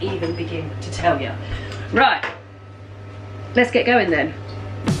can't even begin to tell you. Right, let's get going then.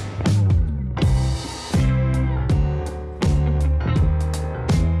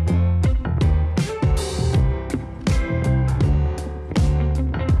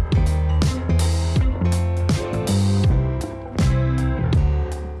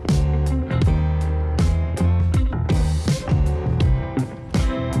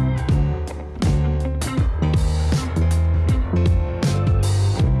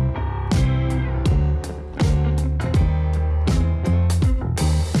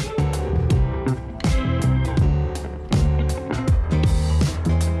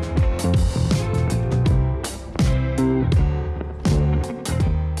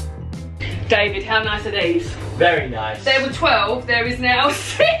 David, how nice are these? Very nice. There were 12, there is now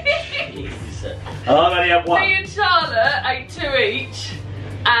 6. I've only had 1. Me and Charlotte ate 2 each,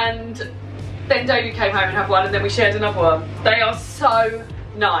 and then David came home and had 1, and then we shared another one. They are so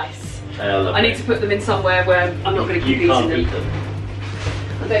nice. They are lovely. I need to put them in somewhere where I'm not going to keep eating them. You can't eat them.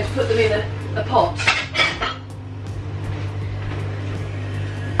 I'm going to put them in a pot.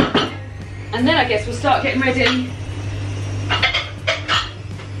 And then I guess we'll start getting ready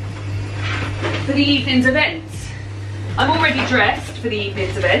for the evening's events. I'm already dressed for the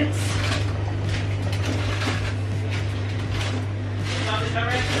evening's events.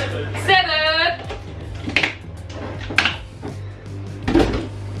 Seven.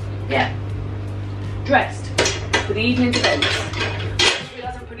 Yeah. Dressed for the evening's events. I just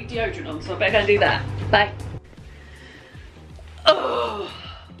realised I'm putting deodorant on, so I better go and do that. Bye. Oh.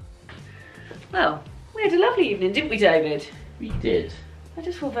 Well, we had a lovely evening, didn't we, David? We did. I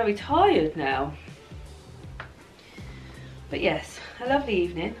just feel very tired now. But yes, a lovely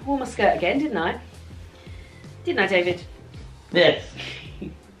evening. Wore my skirt again, didn't I? Didn't I, David? Yes.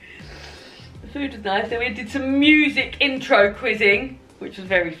 The food was nice. Then we did some music intro quizzing, which was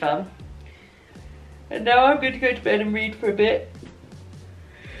very fun. And now I'm going to go to bed and read for a bit.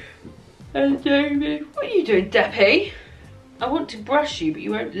 And David, what are you doing, Dappy? I want to brush you, but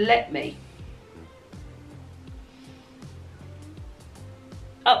you won't let me.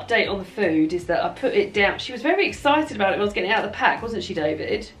 Update on the food is that I put it down. She was very excited about it when I was getting it out of the pack, wasn't she,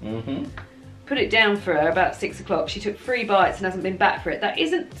 David? Mm-hmm. Put it down for her about 6 o'clock. She took 3 bites and hasn't been back for it. That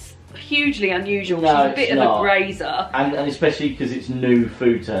isn't hugely unusual. No, she's a bit of a grazer. And especially because it's new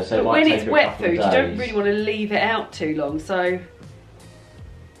food to her, so it might when take it's her a wet couple of food, you days. don't really want to leave it out too long. So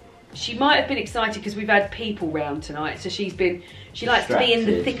she might have been excited because we've had people round tonight. So she likes to be in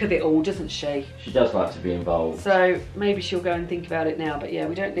the thick of it all, doesn't she? She does like to be involved. So maybe she'll go and think about it now. But yeah,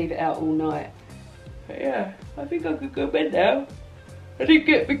 we don't leave it out all night. But yeah, I think I could go to bed now. I didn't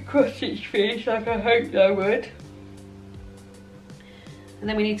get big sausage fish like I hoped I would. And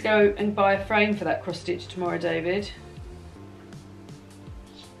then we need to go and buy a frame for that cross stitch tomorrow, David.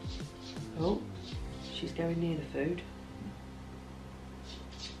 Oh, she's going near the food.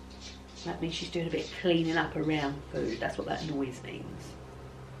 That means she's doing a bit of cleaning up around food. That's what that noise means.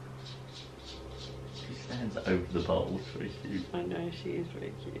 She stands over the bowl. It's very cute. I know, she is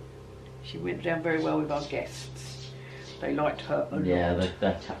very cute. She went down very well with our guests. They liked her a lot. Yeah,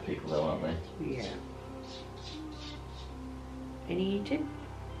 they're cat people though, aren't they? Yeah. Any eating?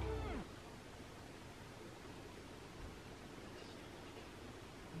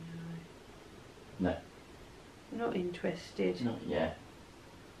 No. Not interested. Not yet.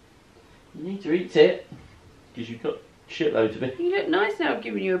 You need to eat it, because you've got shitloads of it. You look nice now, I've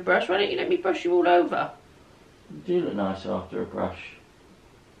given you a brush. Why don't you let me brush you all over? You do look nicer after a brush.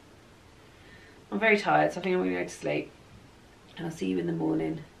 I'm very tired, so I think I'm going to go to sleep. And I'll see you in the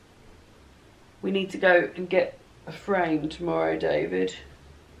morning. We need to go and get a frame tomorrow, David.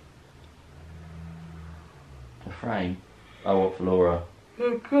 A frame? Oh, what, for Laura?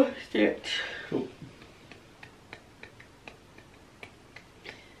 Oh, gosh, shit. Cool.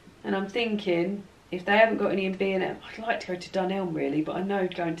 And I'm thinking, if they haven't got any in B&M, I'd like to go to Dunelm really, but I know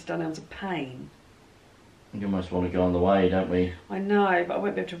going to Dunelm's a pain. You almost want to go on the way, don't we? I know, but I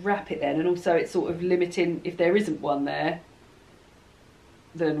won't be able to wrap it then, and also it's sort of limiting, if there isn't one there,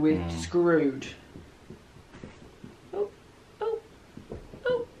 then we're screwed. Oh, oh,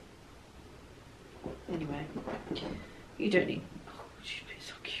 oh. Anyway, you don't need, oh, she's been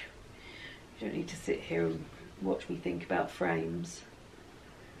so cute. You don't need to sit here and watch me think about frames.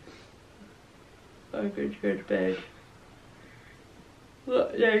 I'm going to go to bed.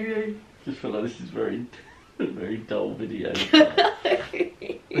 What, David? Just feel like this is very, a very dull video.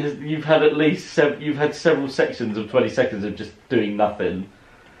 You've had at least you've had several sections of 20 seconds of just doing nothing.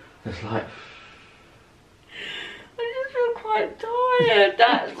 It's like I just feel quite tired.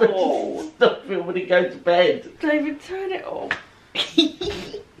 That's all. Stop it when you go to bed. David, turn it off.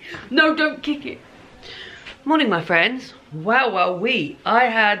 No, don't kick it. Morning, my friends. Wow, I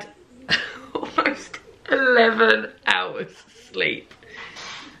had almost 11 hours sleep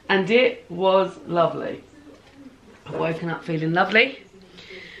and it was lovely. I've woken up feeling lovely.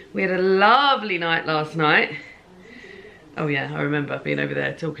 We had a lovely night last night. Oh yeah, I remember being over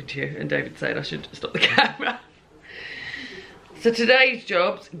there talking to you and David saying I should stop the camera. So today's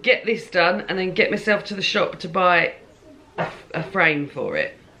job's get this done and then get myself to the shop to buy a frame for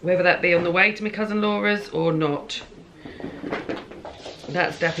it, whether that be on the way to my cousin Laura's or not.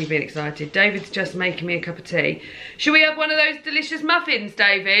 That's Daffy being excited. David's just making me a cup of tea. Should we have one of those delicious muffins,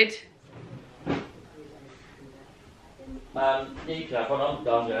 David? You can have one. I'm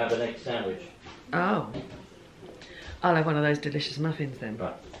going to have an egg sandwich. Oh. I'll have one of those delicious muffins then.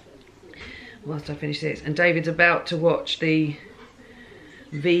 Right. Whilst I finish this. And David's about to watch the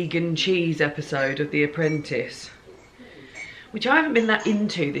vegan cheese episode of The Apprentice, which I haven't been that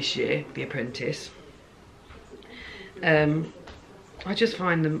into this year, The Apprentice. I just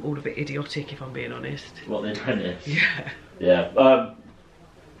find them all a bit idiotic, if I'm being honest. What, The Apprentice? Yeah. Yeah.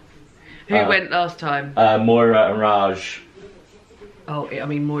 Who went last time? Moira and Raj. Oh, I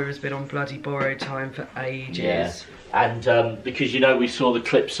mean, Moira's been on bloody borrowed time for ages. Yeah. And because, you know, we saw the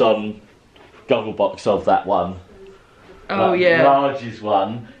clips on Gogglebox of that one. Oh, yeah. Raj's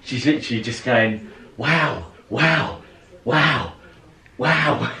one. She's literally just going, wow, wow, wow,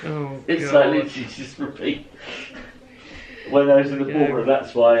 wow. Oh, It's God. like literally just repeat. When I was in the ballroom,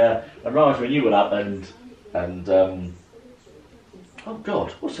 that's why. And Raj, when you went up and oh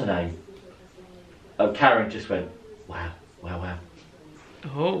God, what's her name? Oh, Karen just went, wow, wow, wow.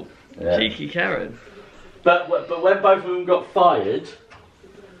 Oh, Yeah. cheeky Karen. But when both of them got fired,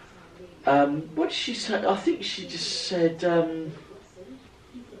 what did she say? I think she just said,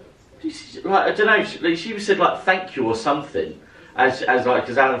 like, I don't know. She said like thank you or something, as like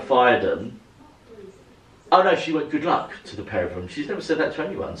because Alan fired them. Oh no, she went good luck to the pair of them. She's never said that to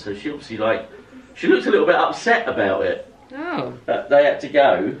anyone, so she obviously she looked a little bit upset about it. Oh. They had to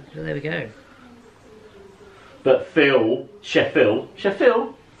go. Well, there we go. But Chef Phil,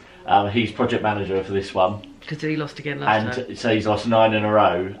 he's project manager for this one. Because he lost again last time. And so he's lost 9 in a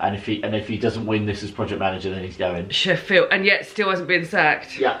row, and if he doesn't win this as project manager, then he's going. Chef Phil, and yet still hasn't been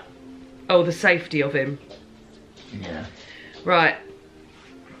sacked. Yeah. Oh, the safety of him. Yeah. Right.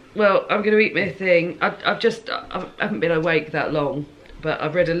 Well, I'm going to eat my thing. I haven't been awake that long, but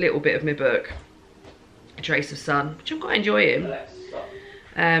I've read a little bit of my book, A Trace of Sun, which I'm quite enjoying.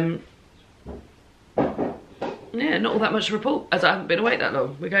 Yeah, not all that much to report, as I haven't been awake that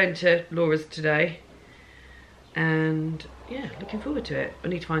long. We're going to Laura's today, and yeah, looking forward to it. I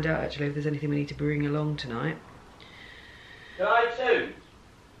need to find out actually if there's anything we need to bring along tonight. Can I too?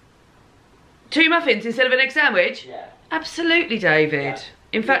 2 muffins instead of an egg sandwich? Yeah. Absolutely, David. Yeah.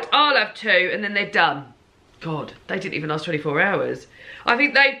 In fact, I'll have 2 and then they're done. God, they didn't even last 24 hours. I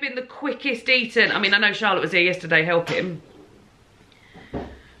think they've been the quickest eaten. I mean, I know Charlotte was here yesterday helping.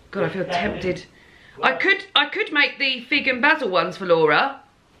 God, I feel tempted. I could make the fig and basil ones for Laura.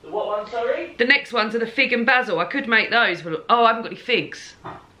 The what one, sorry? The next ones are the fig and basil. I could make those for... Oh, I haven't got any figs.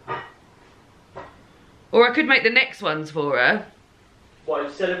 Or I could make the next ones for her. What,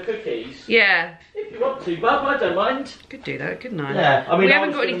 instead of cookies? Yeah. If you want to, Bub, I don't mind. Could do that, couldn't I? Yeah, I mean, we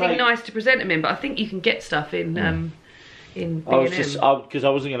haven't got anything nice to present them in, but I think you can get stuff in B&M. I was just, because I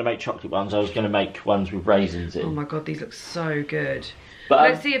wasn't going to make chocolate ones, I was going to make ones with raisins in. Oh my God, these look so good. But,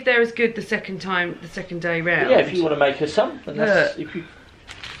 let's see if they're as good the second day round. Yeah, if you want to make her some. Then that's, if you...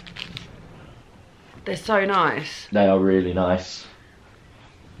 They're so nice. They are really nice.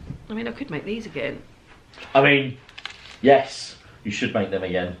 I mean, I could make these again. I mean, yes, you should make them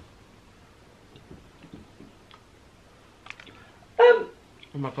again. Oh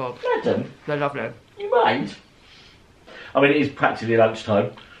my God. Madam, They're lovely. you mind? I mean, it is practically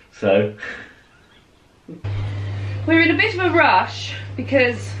lunchtime, so... We're in a bit of a rush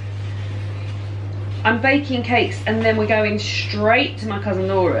because I'm baking cakes and then we're going straight to my cousin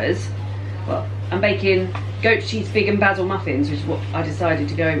Laura's. Well, I'm baking goat cheese, fig and basil muffins, which is what I decided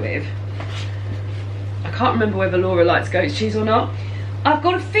to go with. I can't remember whether Laura likes goat cheese or not. I've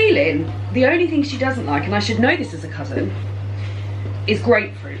got a feeling the only thing she doesn't like, and I should know this as a cousin, is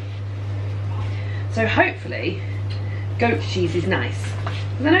grapefruit. So hopefully goat cheese is nice.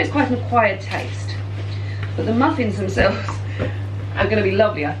 Because I know it's quite an acquired taste. But the muffins themselves are going to be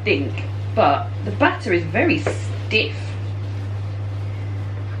lovely, I think. But the batter is very stiff.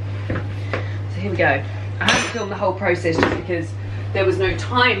 So here we go. I haven't filmed the whole process just because there was no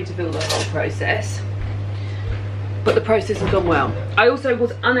time to film the whole process. But the process has gone well. I also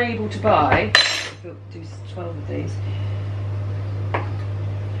was unable to buy... I'll do 12 of these.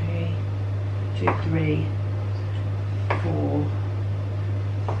 3, 4,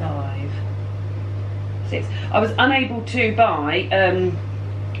 5, 6. I was unable to buy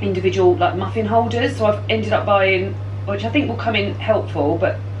individual like muffin holders, so I've ended up buying, which I think will come in helpful,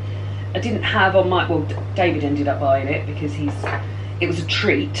 but I didn't have on my, well, David ended up buying it because it was a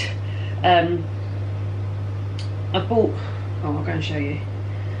treat. I bought, oh, I'll go and show you,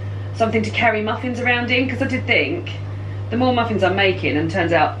 something to carry muffins around in, because I did think the more muffins I'm making, and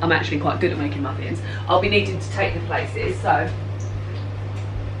turns out I'm actually quite good at making muffins, I'll be needing to take them places, so.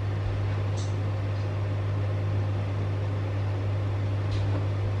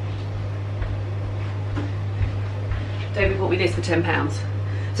 David bought me this for £10.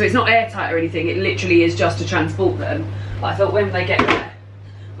 So it's not airtight or anything, it literally is just to transport them. But I thought when they get there,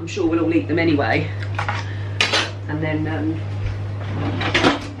 I'm sure we'll all eat them anyway. And then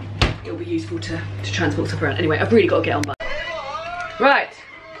it'll be useful to transport stuff around. Anyway, I've really got to get on by. Right,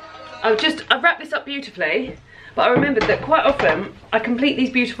 I've wrapped this up beautifully, but I remembered that quite often I complete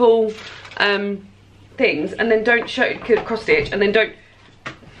these beautiful things and then don't show cross stitch and then don't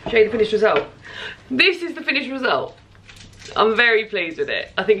show you the finished result. This is the finished result. I'm very pleased with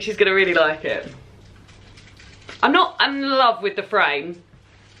it. I think she's gonna really like it. I'm not in love with the frame,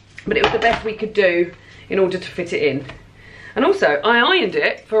 but it was the best we could do in order to fit it in. And also, I ironed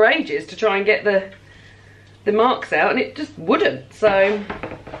it for ages to try and get the marks out, and it just wouldn't. So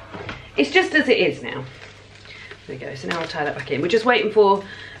it's just as it is now. There we go. So now I'll tie that back in. We're just waiting for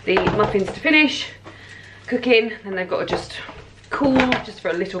the muffins to finish cooking, and they've got to just cool just for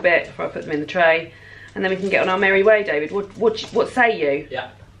a little bit before I put them in the tray, and then we can get on our merry way. David, what say you?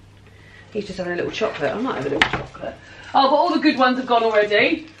 Yeah. He's just having a little chocolate. I might have a little chocolate. Oh, but all the good ones have gone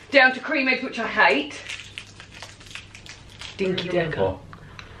already. Down to cream eggs, which I hate. Dinky decker.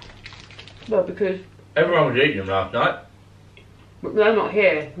 Well, because everyone was eating them last night. But they're not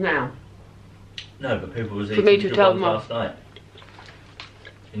here now. No, but people was For eating me to the tell ones them last night,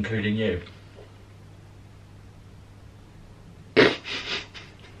 including you.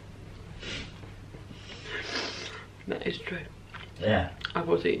 That is true. Yeah. I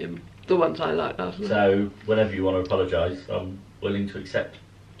was eating the ones I liked last night. So whenever you want to apologise, I'm willing to accept.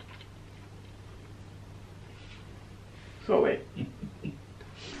 Sorry.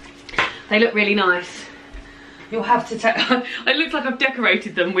 They look really nice. You'll have to take. It looks like I've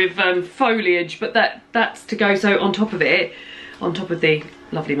decorated them with foliage, but that's to go. So on top of it, on top of the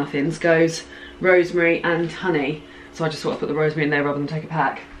lovely muffins, goes rosemary and honey. So I just thought I'd put the rosemary in there rather than take a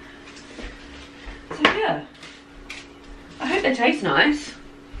pack. So yeah, I hope they taste nice.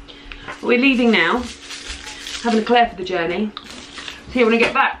 We're leaving now, having a Claire for the journey. See when I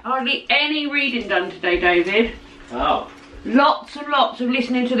get back. Hardly any reading done today, David. Oh, Lots and lots of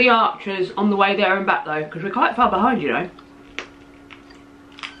listening to the Archers on the way there and back though, because we're quite far behind, you know.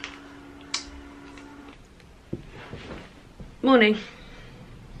 Morning.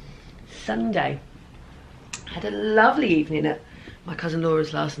 Sunday. Had a lovely evening at my cousin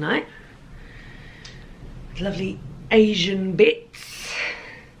Laura's last night. Lovely Asian bits.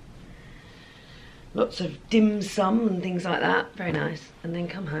 Lots of dim sum and things like that. Very nice. And then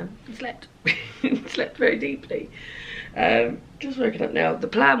come home and slept. Slept very deeply. Just waking up now. The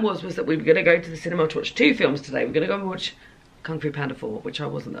plan was that we were going to go to the cinema to watch 2 films today. We're going to go and watch Kung Fu Panda 4, which I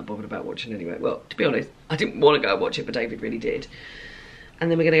wasn't that bothered about watching anyway. Well, to be honest, I didn't want to go and watch it, but David really did. And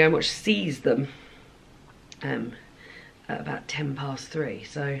then we're going to go and watch Seize Them at about 3:10.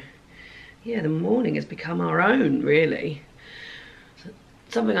 So, yeah, the morning has become our own, really.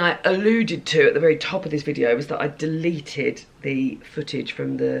 Something I alluded to at the very top of this video was that I deleted the footage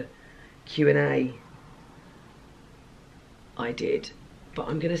from the Q&A I did, but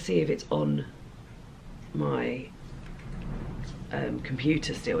I'm going to see if it's on my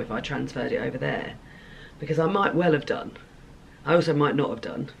computer still, if I transferred it over there, because I might well have done. I also might not have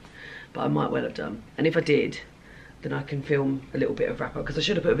done, but I might well have done. And if I did, then I can film a little bit of wrap up, because I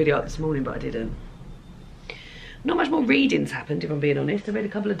should have put a video up this morning, but I didn't. Not much more reading's happened, if I'm being honest. I read a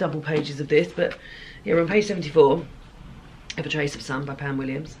couple of double pages of this, but yeah, we're on page 74 of A Trace of Sun by Pam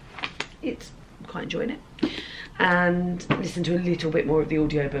Williams. I'm quite enjoying it. And listened to a little bit more of the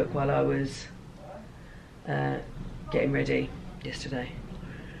audiobook while I was getting ready yesterday.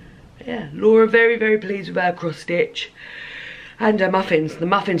 But yeah, Laura very, very pleased with our cross stitch. And her muffins. The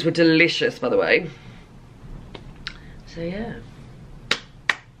muffins were delicious, by the way. So yeah.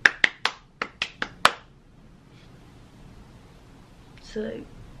 So,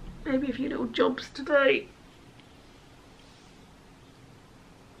 maybe a few little jobs today.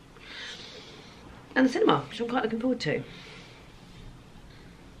 And the cinema, which I'm quite looking forward to.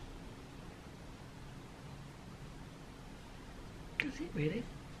 That's it, really.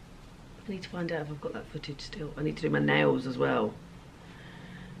 I need to find out if I've got that footage still. I need to do my nails as well.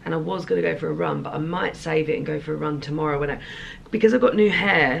 And I was going to go for a run, but I might save it and go for a run tomorrow because I've got new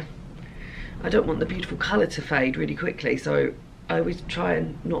hair. I don't want the beautiful colour to fade really quickly, so I always try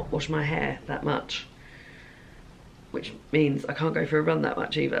and not wash my hair that much, which means I can't go for a run that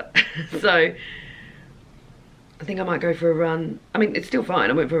much either. So I think I might go for a run. I mean, it's still fine.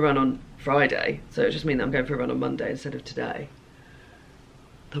 I went for a run on Friday, so it just means that I'm going for a run on Monday instead of today.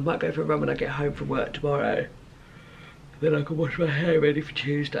 I might go for a run when I get home from work tomorrow. Then I can wash my hair ready for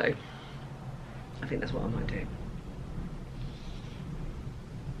Tuesday. I think that's what I might do.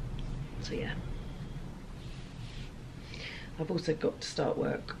 So yeah. I've also got to start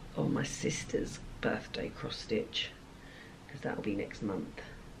work on my sister's birthday cross stitch, because that'll be next month.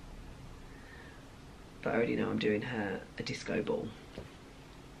 But I already know I'm doing her a disco ball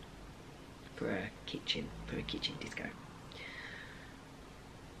for a kitchen disco.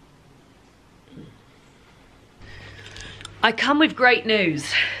 I come with great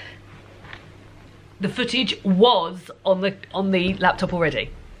news. The footage was on the laptop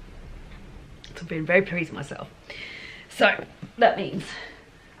already. So I'm being very pleased with myself. So that means,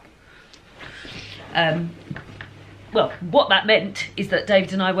 well, what that meant is that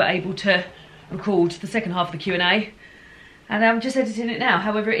David and I were able to record the second half of the Q&A, and I'm just editing it now.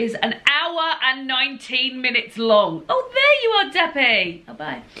 However, it is 1 hour and 19 minutes long. Oh, there you are, Deppy. Oh,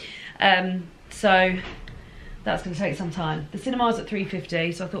 bye. So that's going to take some time. The cinema's at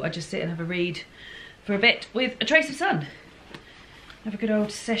 3:50, so I thought I'd just sit and have a read for a bit with A Trace of Sun. Have a good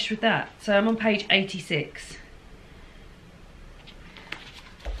old sesh with that. So I'm on page 86.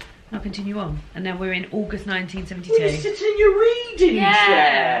 I'll continue on, and now we're in August 1972. Well, you sit in your reading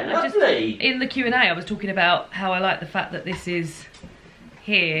chair. Lovely. In the Q&A, I was talking about how I like the fact that this is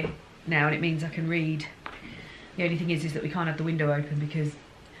here now, and it means I can read. The only thing is that we can't have the window open because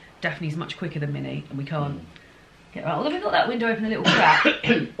Daphne's much quicker than Minnie, and we can't get right. Although we've got that window open a little crack.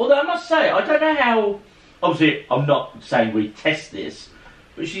 Although I must say, I don't know how. Obviously, I'm not saying we test this,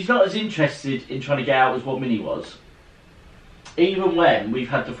 but she's not as interested in trying to get out as what Minnie was. Even when we've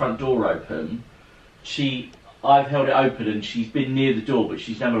had the front door open, I've held it open and she's been near the door, but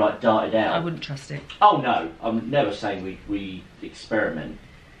she's never like darted out. I wouldn't trust it. Oh no, I'm never saying we experiment.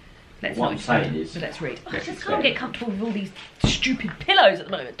 What I'm saying is, but let's read. I just can't get comfortable with all these stupid pillows at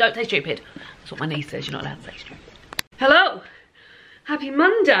the moment. Don't say stupid. That's what my niece says. You're not allowed to say stupid. Hello, happy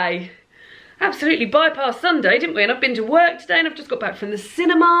Monday. Absolutely bypassed Sunday, didn't we? And I've been to work today, and I've just got back from the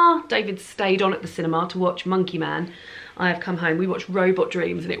cinema. David stayed on at the cinema to watch Monkeyman. I have come home. We watched Robot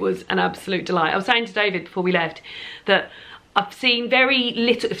Dreams, and it was an absolute delight. I was saying to David before we left that I've seen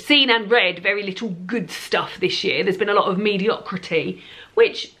and read very little good stuff this year. There's been a lot of mediocrity,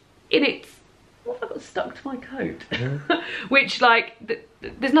 which in its... What have I got stuck to my coat? Which, like,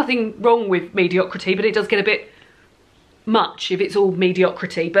 there's nothing wrong with mediocrity, but it does get a bit much if it's all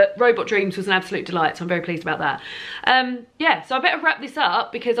mediocrity. But Robot Dreams was an absolute delight, so I'm very pleased about that. Yeah, so I better wrap this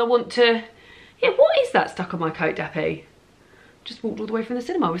up because I want to... Yeah, what is that stuck on my coat, Dappy? Just walked all the way from the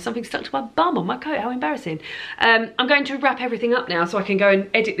cinema with something stuck to my bum on my coat. How embarrassing. I'm going to wrap everything up now so I can go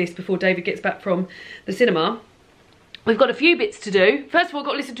and edit this before David gets back from the cinema. We've got a few bits to do. First of all, I've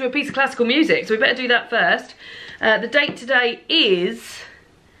got to listen to a piece of classical music, so we better do that first. The date today is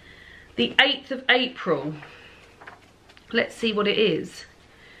the 8th of April. Let's see what it is.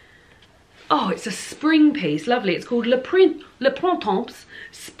 Oh, it's a spring piece. Lovely. It's called Le Printemps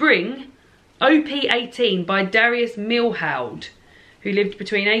Spring OP18 by Darius Milhaud, who lived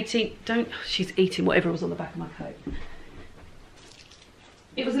between 18... She's eating whatever was on the back of my coat.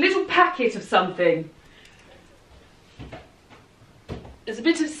 It was a little packet of something. There's a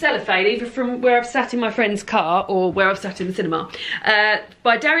bit of cellophane, either from where I've sat in my friend's car or where I've sat in the cinema,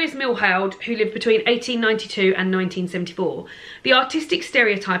 by Darius Milhaud, who lived between 1892 and 1974. The artistic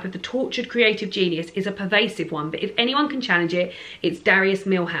stereotype of the tortured creative genius is a pervasive one, but if anyone can challenge it, it's Darius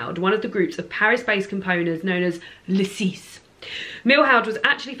Milhaud, one of the groups of Paris-based composers known as Le Six. Milhaud was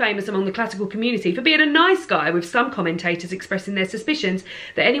actually famous among the classical community for being a nice guy, with some commentators expressing their suspicions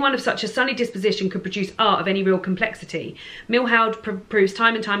that anyone of such a sunny disposition could produce art of any real complexity. Milhaud proves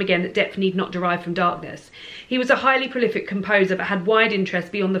time and time again that depth need not derive from darkness. He was a highly prolific composer but had wide interests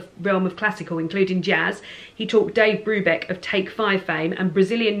beyond the realm of classical, including jazz. He taught Dave Brubeck of Take 5 fame and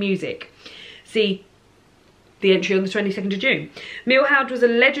Brazilian music. See the entry on the 22nd of June. Milhaud was a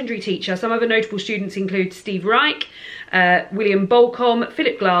legendary teacher. Some other notable students include Steve Reich, William Bolcom,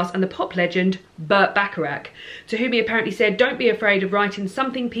 Philip Glass, and the pop legend Burt Bacharach, to whom he apparently said, "Don't be afraid of writing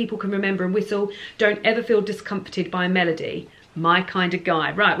something people can remember and whistle. Don't ever feel discomforted by a melody. My kind of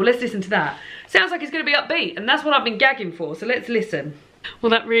guy." Right, well, let's listen to that. Sounds like it's going to be upbeat, and that's what I've been gagging for, so let's listen.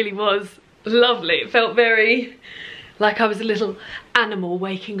 Well, that really was lovely. It felt very... like I was a little animal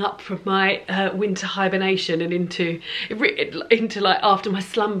waking up from my winter hibernation and into like after my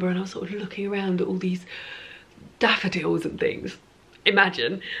slumber, and I was sort of looking around at all these daffodils and things.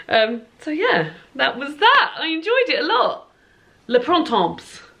 Imagine. So yeah, that was that. I enjoyed it a lot. Le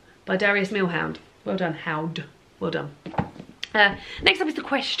Printemps by Darius Milhaud. Well done, Howd. Well done. Next up is the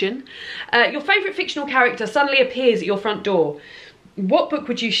question. Your favourite fictional character suddenly appears at your front door. What book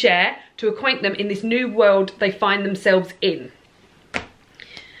would you share to acquaint them in this new world they find themselves in?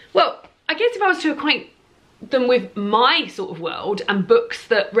 Well, I guess if I was to acquaint them with my sort of world and books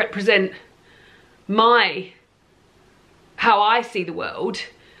that represent how I see the world,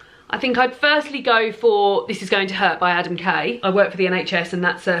 I think I'd firstly go for This Is Going to Hurt by Adam Kay. I work for the NHS, and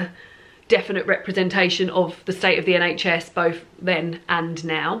that's a definite representation of the state of the NHS both then and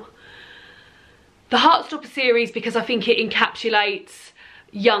now. The Heartstopper series, because I think it encapsulates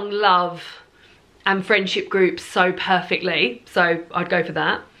young love and friendship groups so perfectly, so I'd go for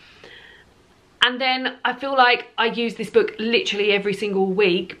that. And then I feel like I use this book literally every single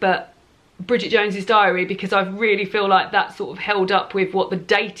week, but Bridget Jones's Diary, because I really feel like that sort of held up with what the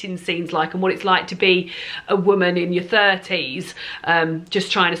dating scene's like and what it's like to be a woman in your 30s,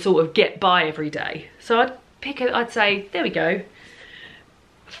 just trying to sort of get by every day. So I'd say, there we go.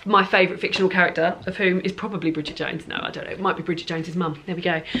 My favourite fictional character, of whom is probably Bridget Jones. No, I don't know. It might be Bridget Jones's mum. There we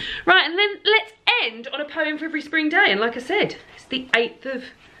go. Right, and then let's end on a poem for every spring day. And like I said, it's the 8th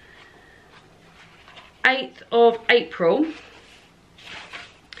of April.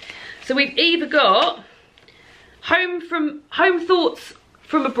 So we've either got Home Thoughts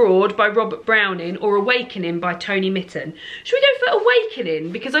from Abroad by Robert Browning or Awakening by Tony Mitton. Should we go for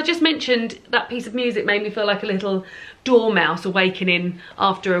Awakening? Because I just mentioned that piece of music made me feel like a little dormouse awakening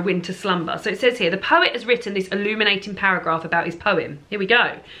after a winter slumber. So it says here, the poet has written this illuminating paragraph about his poem. Here we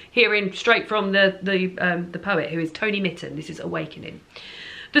go. Hearing straight from the poet, who is Tony Mitton. This is Awakening.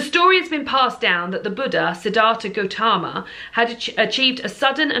 The story has been passed down that the Buddha, Siddhartha Gautama, had achieved a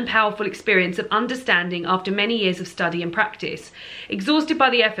sudden and powerful experience of understanding after many years of study and practice. Exhausted by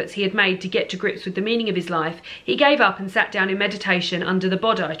the efforts he had made to get to grips with the meaning of his life, he gave up and sat down in meditation under the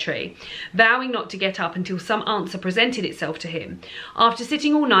Bodhi tree, vowing not to get up until some answer presented itself to him. After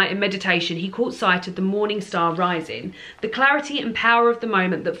sitting all night in meditation, he caught sight of the morning star rising. The clarity and power of the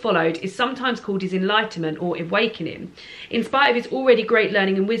moment that followed is sometimes called his enlightenment or awakening. In spite of his already great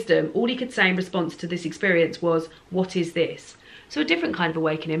learning and wisdom, all he could say in response to this experience was, "What is this?" So a different kind of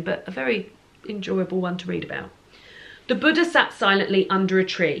awakening, but a very enjoyable one to read about. The Buddha sat silently under a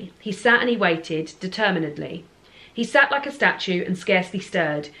tree. He sat and he waited, determinedly. He sat like a statue and scarcely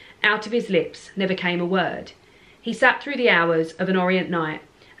stirred. Out of his lips never came a word. He sat through the hours of an orient night,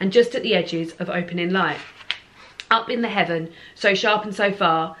 and just at the edges of opening light. Up in the heaven, so sharp and so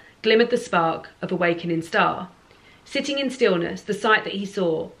far, glimmered the spark of awakening star. Sitting in stillness, the sight that he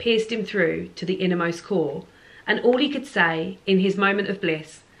saw pierced him through to the innermost core, and all he could say, in his moment of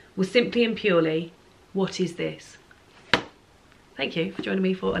bliss, was simply and purely, "What is this?" Thank you for joining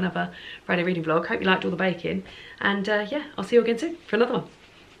me for another Friday reading vlog. Hope you liked all the baking, and yeah, I'll see you again soon for another one.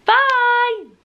 Bye!